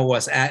 I'm a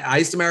wuss.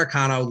 Iced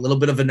Americano, a little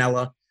bit of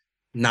vanilla,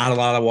 not a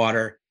lot of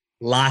water,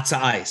 lots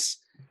of ice.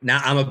 Now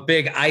I'm a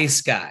big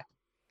ice guy.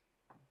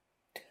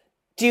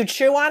 Do you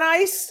chew on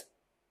ice?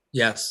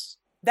 Yes.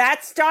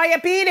 That's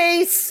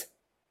diabetes.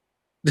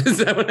 Is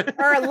that what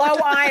or low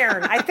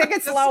iron. I think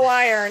it's low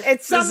iron.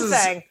 It's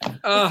something.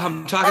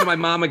 I'm talking to my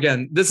mom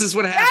again. This is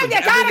what happens. Yeah,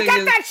 you gotta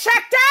get that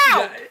checked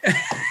out.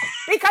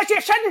 Because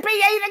you shouldn't be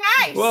eating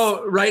ice.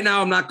 Well, right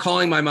now I'm not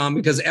calling my mom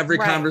because every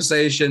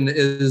conversation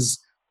is,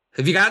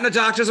 have you gotten a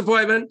doctor's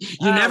appointment?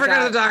 You never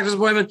got a doctor's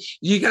appointment.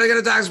 You got to get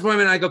a doctor's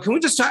appointment. I go, can we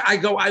just talk? I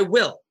go, I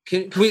will.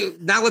 Can we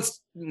now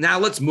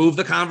let's move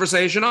the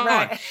conversation on.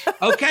 Right.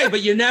 Okay,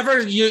 but you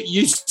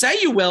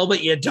say you will,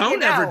 but you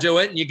don't ever do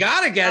it. And you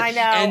got to get, I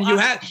know.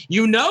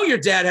 And your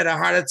dad had a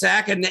heart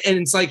attack and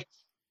it's like,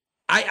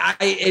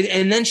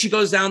 and then she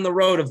goes down the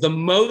road of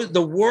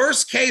the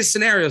worst case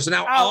scenario. So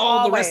now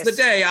all the rest of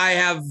the day I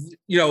have,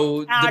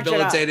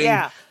 debilitating.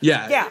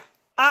 Yeah.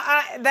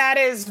 That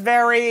is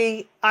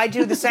very, I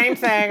do the same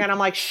thing and I'm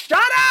like, shut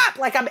up.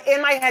 Like I'm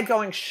in my head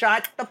going,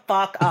 shut the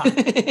fuck up.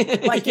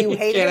 Like you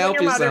hated when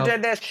your mother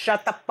did this.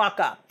 Shut the fuck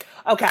up.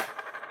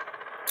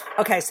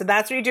 Okay. So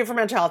that's what you do for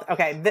mental health.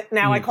 Okay.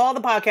 Now I call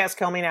the podcast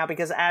Kill Me Now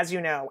because as you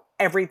know,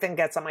 everything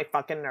gets on my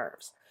fucking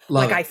nerves.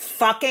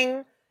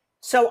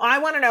 So I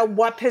want to know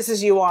what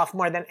pisses you off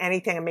more than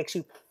anything and makes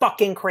you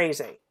fucking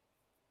crazy.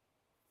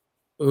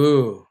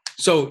 Ooh.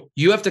 So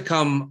you have to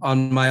come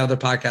on my other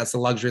podcast, The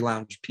Luxury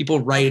Lounge. People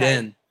write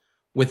in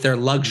with their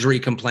luxury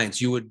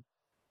complaints. You would.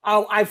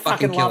 Oh, I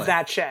fucking love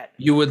that shit.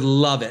 You would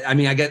love it. I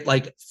mean, I get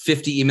like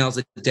 50 emails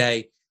a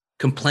day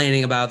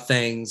complaining about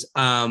things.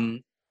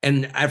 And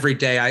every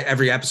day,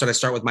 every episode, I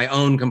start with my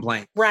own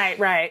complaint.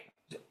 Right.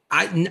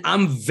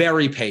 I'm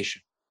very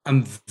patient.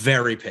 And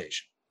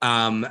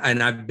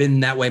I've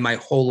been that way my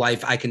whole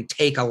life. I can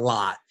take a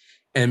lot,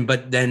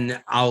 but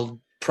then I'll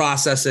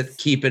process it,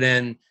 keep it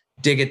in,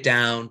 dig it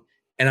down,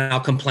 and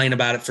I'll complain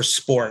about it for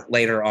sport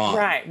later on.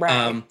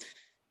 Right.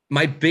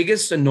 My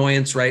biggest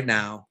annoyance right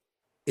now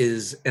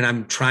is, and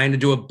I'm trying to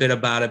do a bit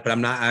about it, but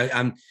I'm not.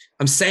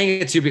 I'm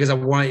saying it to you because I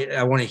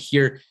want to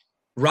hear.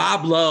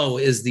 Rob Lowe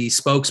is the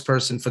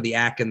spokesperson for the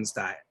Atkins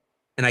diet,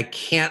 and I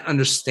can't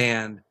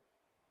understand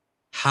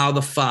how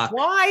the fuck.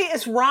 Why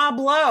is Rob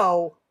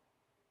Lowe?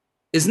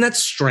 Isn't that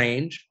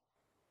strange?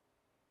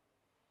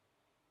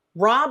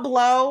 Rob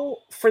Lowe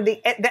for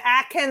the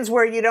Atkins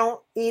where you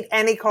don't eat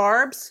any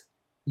carbs?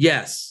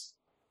 Yes.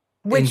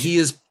 Which and he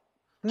is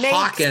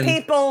makes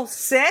people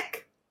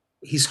sick?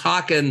 He's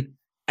hawking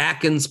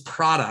Atkins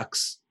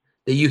products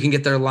that you can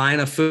get their line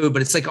of food.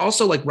 But it's like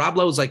also like Rob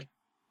Lowe's like,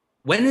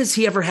 when has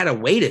he ever had a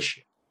weight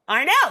issue?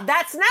 I know.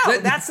 That's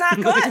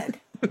not good.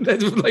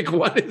 Like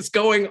what is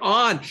going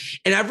on?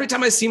 And every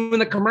time I see him in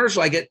the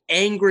commercial, I get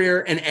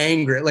angrier and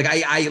angrier. Like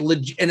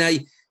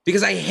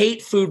because I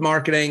hate food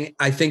marketing.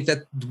 I think that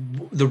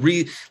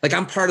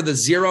I'm part of the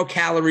 0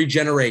 calorie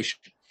generation.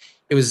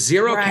 It was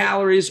 0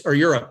 calories or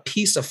you're a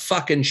piece of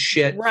fucking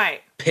shit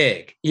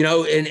pig,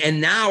 and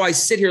now I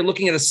sit here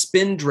looking at a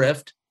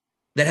Spindrift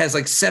that has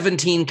like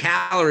 17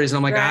 calories. And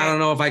I'm like, I don't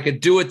know if I could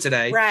do it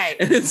today. Right.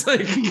 And it's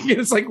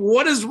like,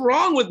 what is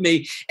wrong with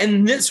me?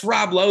 And this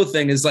Rob Lowe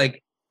thing is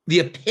like the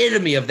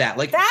epitome of that.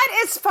 Like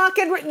that is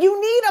fucking,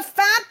 you need a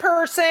fat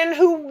person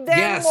who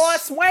then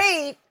lost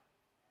weight.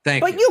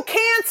 But you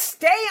can't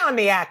stay on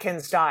the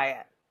Atkins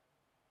diet.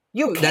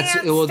 You can't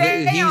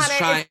stay on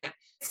it.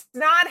 It's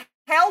not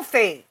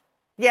healthy.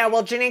 Yeah,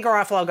 well, Janine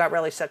Garofalo got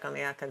really sick on the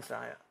Atkins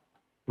diet.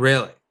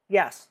 Really?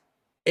 Yes.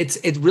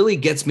 It really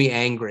gets me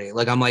angry.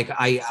 Like I'm like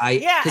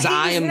because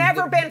I am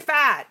never been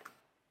fat.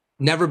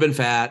 Never been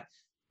fat.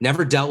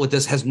 Never dealt with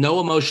this. Has no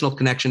emotional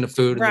connection to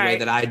food in the way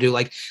that I do.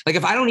 Like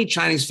if I don't eat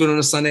Chinese food on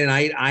a Sunday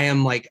night, I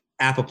am like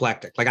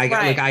apoplectic. Like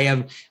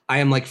I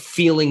am like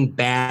feeling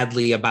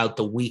badly about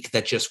the week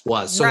that just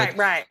was. So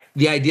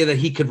the idea that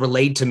he could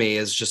relate to me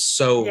is just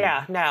so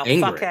angry.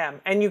 Fuck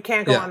him. And you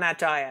can't go on that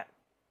diet.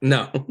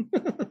 No.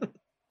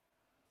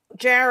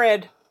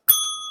 Jared,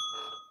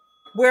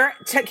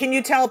 can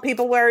you tell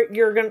people where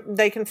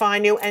they can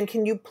find you? And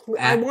can you?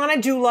 I want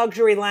to do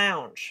Luxury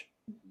Lounge.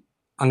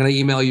 I'm going to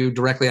email you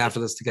directly after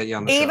this to get you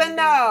on the show. Even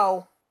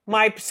though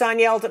my son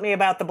yelled at me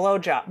about the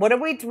blowjob. What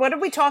did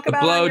we talk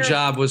about? The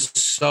blowjob was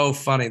so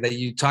funny that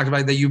you talked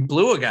about that you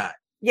blew a guy.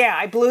 Yeah,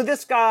 I blew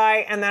this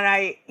guy, and then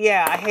I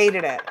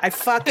hated it. I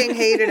fucking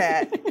hated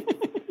it.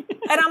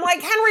 And I'm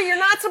like, Henry, you're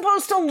not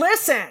supposed to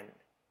listen.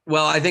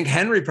 Well, I think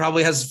Henry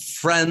probably has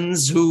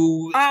friends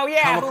who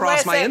come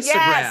across my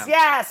Instagram.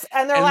 Yes.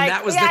 And they're like,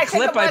 that was the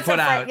clip I put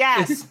out.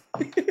 Yes.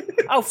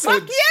 Oh,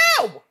 fuck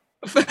you.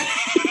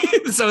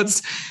 So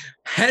it's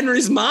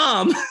Henry's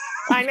mom.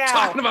 I know.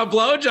 Talking about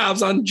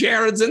blowjobs on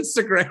Jared's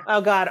Instagram. Oh,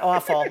 God.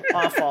 Awful.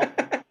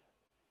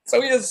 So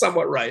he is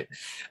somewhat right.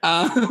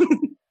 I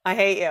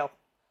hate you.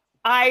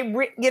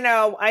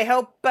 I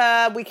hope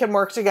we can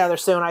work together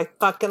soon. I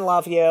fucking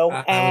love you.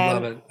 I would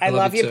love it. I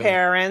love your too.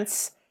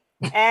 Parents.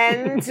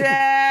 And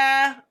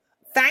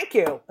thank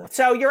you.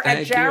 So you're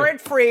at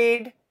Jared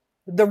Freid,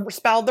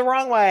 spelled the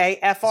wrong way.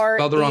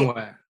 Spelled the wrong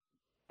way.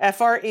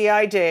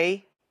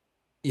 Freid.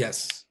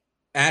 Yes.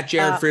 At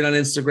Jared Freid on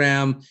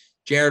Instagram,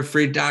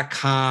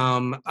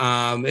 jaredfreid.com.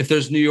 If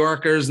there's New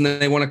Yorkers and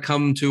they want to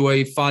come to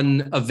a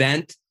fun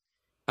event,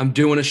 I'm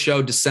doing a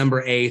show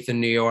December 8th in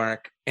New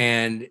York,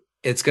 and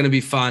it's going to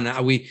be fun.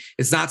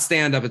 It's not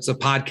stand-up, it's a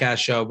podcast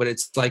show, but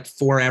it's like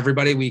for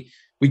everybody.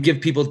 We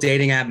give people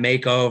dating app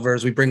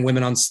makeovers. We bring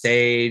women on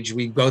stage.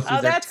 We go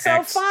through their texts.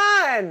 That's so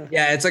fun.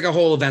 Yeah, it's like a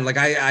whole event. Like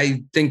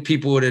I think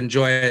people would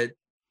enjoy it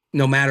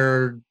no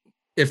matter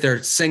if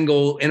they're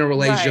single, in a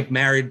relationship,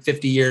 married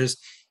 50 years.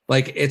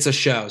 Like it's a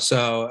show.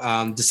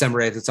 So December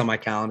 8th, it's on my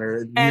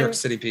calendar. New York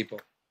City people.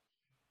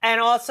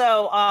 And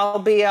also I'll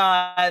be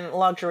on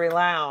Luxury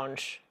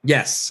Lounge.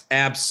 Yes,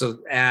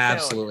 absolutely.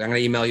 I'm going to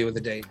email you with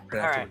a date.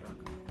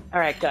 All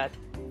right, good.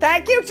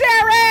 Thank you,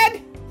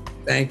 Jared.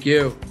 Thank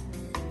you.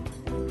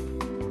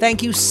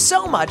 Thank you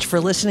so much for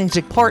listening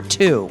to part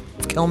 2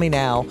 of Kill Me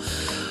Now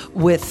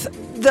with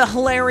the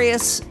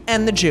hilarious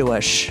and the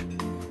Jewish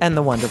and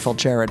the wonderful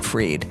Jared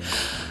Freid.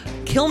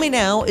 Kill Me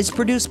Now is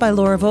produced by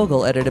Laura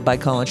Vogel, edited by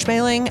Colin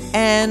Schmaling,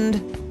 and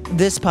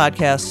this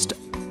podcast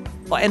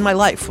and my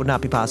life would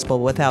not be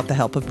possible without the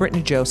help of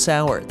Brittany Jo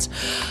Sowards.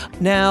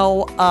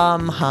 Now,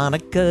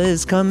 Hanukkah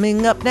is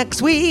coming up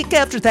next week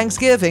after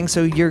Thanksgiving,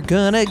 so you're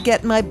gonna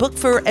get my book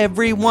for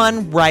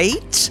everyone,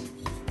 right?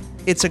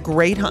 It's a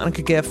great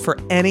Hanukkah gift for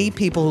any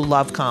people who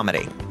love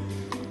comedy.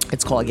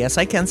 It's called Yes,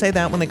 I Can Say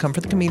That When They Come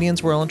for the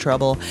Comedians, We're All in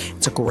Trouble.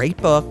 It's a great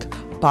book.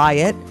 Buy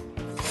it,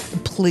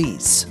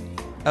 please.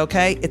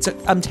 Okay?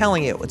 I'm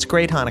telling you, it's a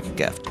great Hanukkah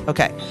gift.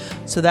 Okay,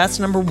 so that's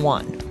number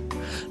 1.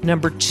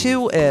 Number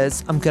 2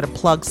 is I'm going to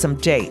plug some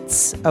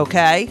dates,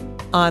 okay?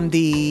 On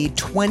the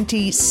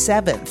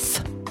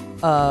 27th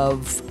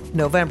of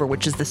November,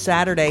 which is the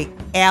Saturday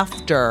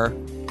after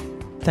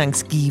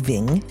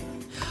Thanksgiving,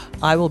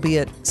 I will be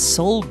at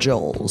Soul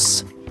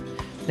Joel's.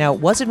 Now, it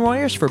was in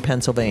Royersford,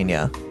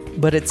 Pennsylvania,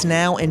 but it's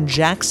now in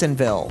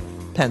Jacksonville,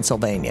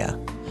 Pennsylvania.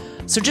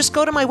 So just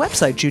go to my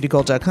website,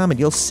 judygold.com, and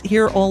you'll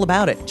hear all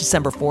about it.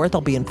 December 4th,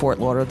 I'll be in Fort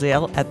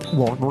Lauderdale at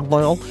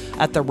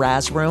the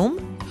Raz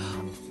Room.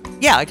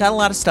 Yeah, I got a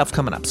lot of stuff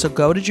coming up. So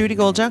go to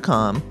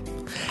judygold.com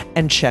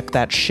and check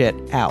that shit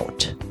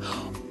out.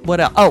 What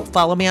else? Oh,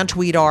 follow me on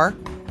Tweetar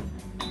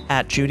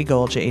at Judy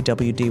Gold,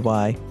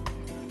 JAWDY.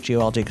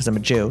 G-O-L-D because I'm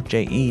a Jew,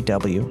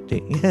 J-E-W-D.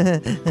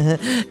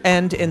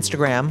 And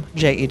Instagram,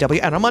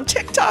 J-E-W. And I'm on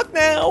TikTok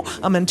now.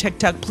 I'm on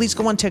TikTok. Please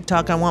go on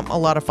TikTok. I want a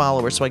lot of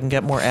followers so I can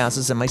get more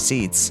asses in my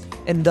seats,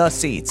 in the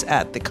seats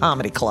at the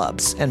comedy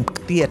clubs and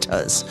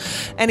theaters.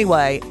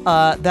 Anyway,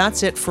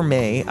 that's it for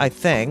me, I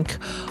think.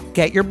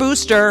 Get your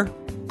booster.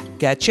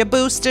 Get your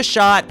booster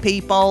shot,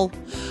 people.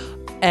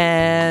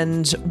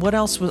 And what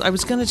else I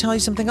was going to tell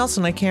you something else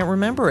and I can't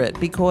remember it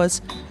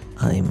because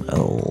I'm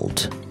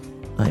old.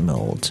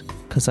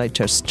 Because I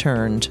just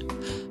turned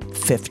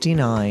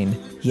 59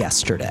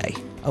 yesterday.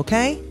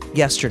 Okay?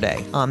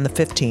 Yesterday, on the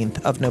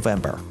 15th of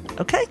November.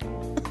 Okay?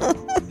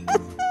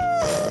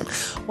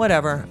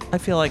 Whatever. I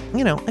feel like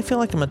I'm a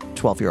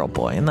 12-year-old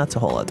boy, and that's a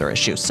whole other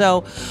issue.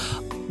 So,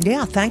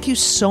 yeah, thank you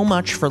so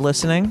much for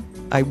listening.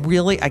 I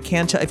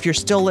can't tell. If you're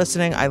still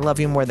listening, I love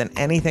you more than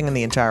anything in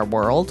the entire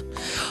world.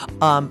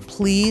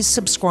 Please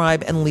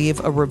subscribe and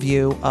leave a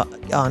review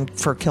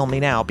for Kill Me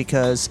Now,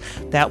 because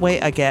that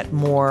way I get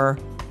more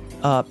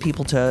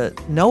people to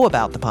know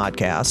about the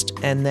podcast,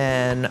 and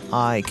then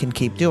I can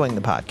keep doing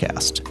the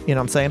podcast. You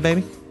know what I'm saying,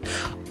 baby?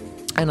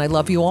 And I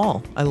love you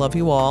all.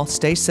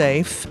 Stay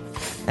safe.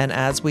 And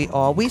as we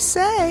always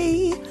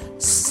say,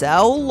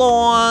 so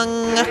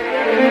long.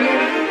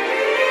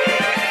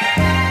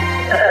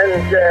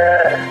 And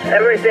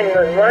everything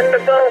was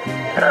wonderful.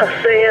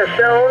 I'll see you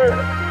soon.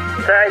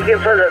 Thank you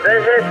for the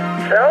visit.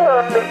 So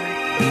long.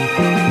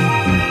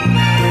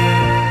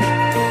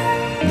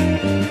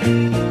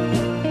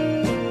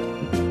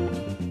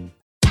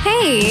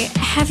 Hey,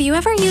 have you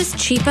ever used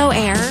Cheapo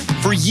Air?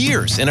 For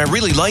years, and I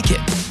really like it.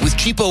 With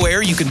Cheapo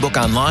Air, you can book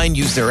online,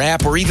 use their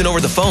app, or even over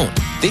the phone.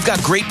 They've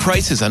got great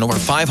prices on over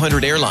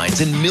 500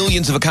 airlines and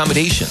millions of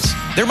accommodations.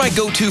 They're my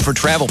go-to for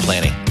travel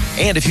planning.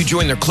 And if you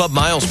join their Club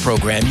Miles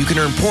program, you can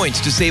earn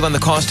points to save on the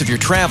cost of your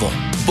travel.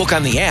 Book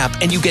on the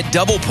app, and you get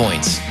double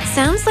points.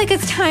 Sounds like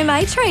it's time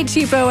I tried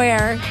Cheapo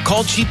Air.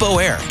 Call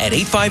Cheapo Air at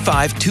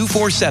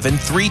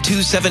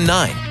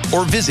 855-247-3279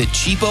 or visit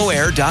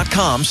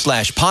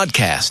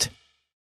cheapoair.com/podcast.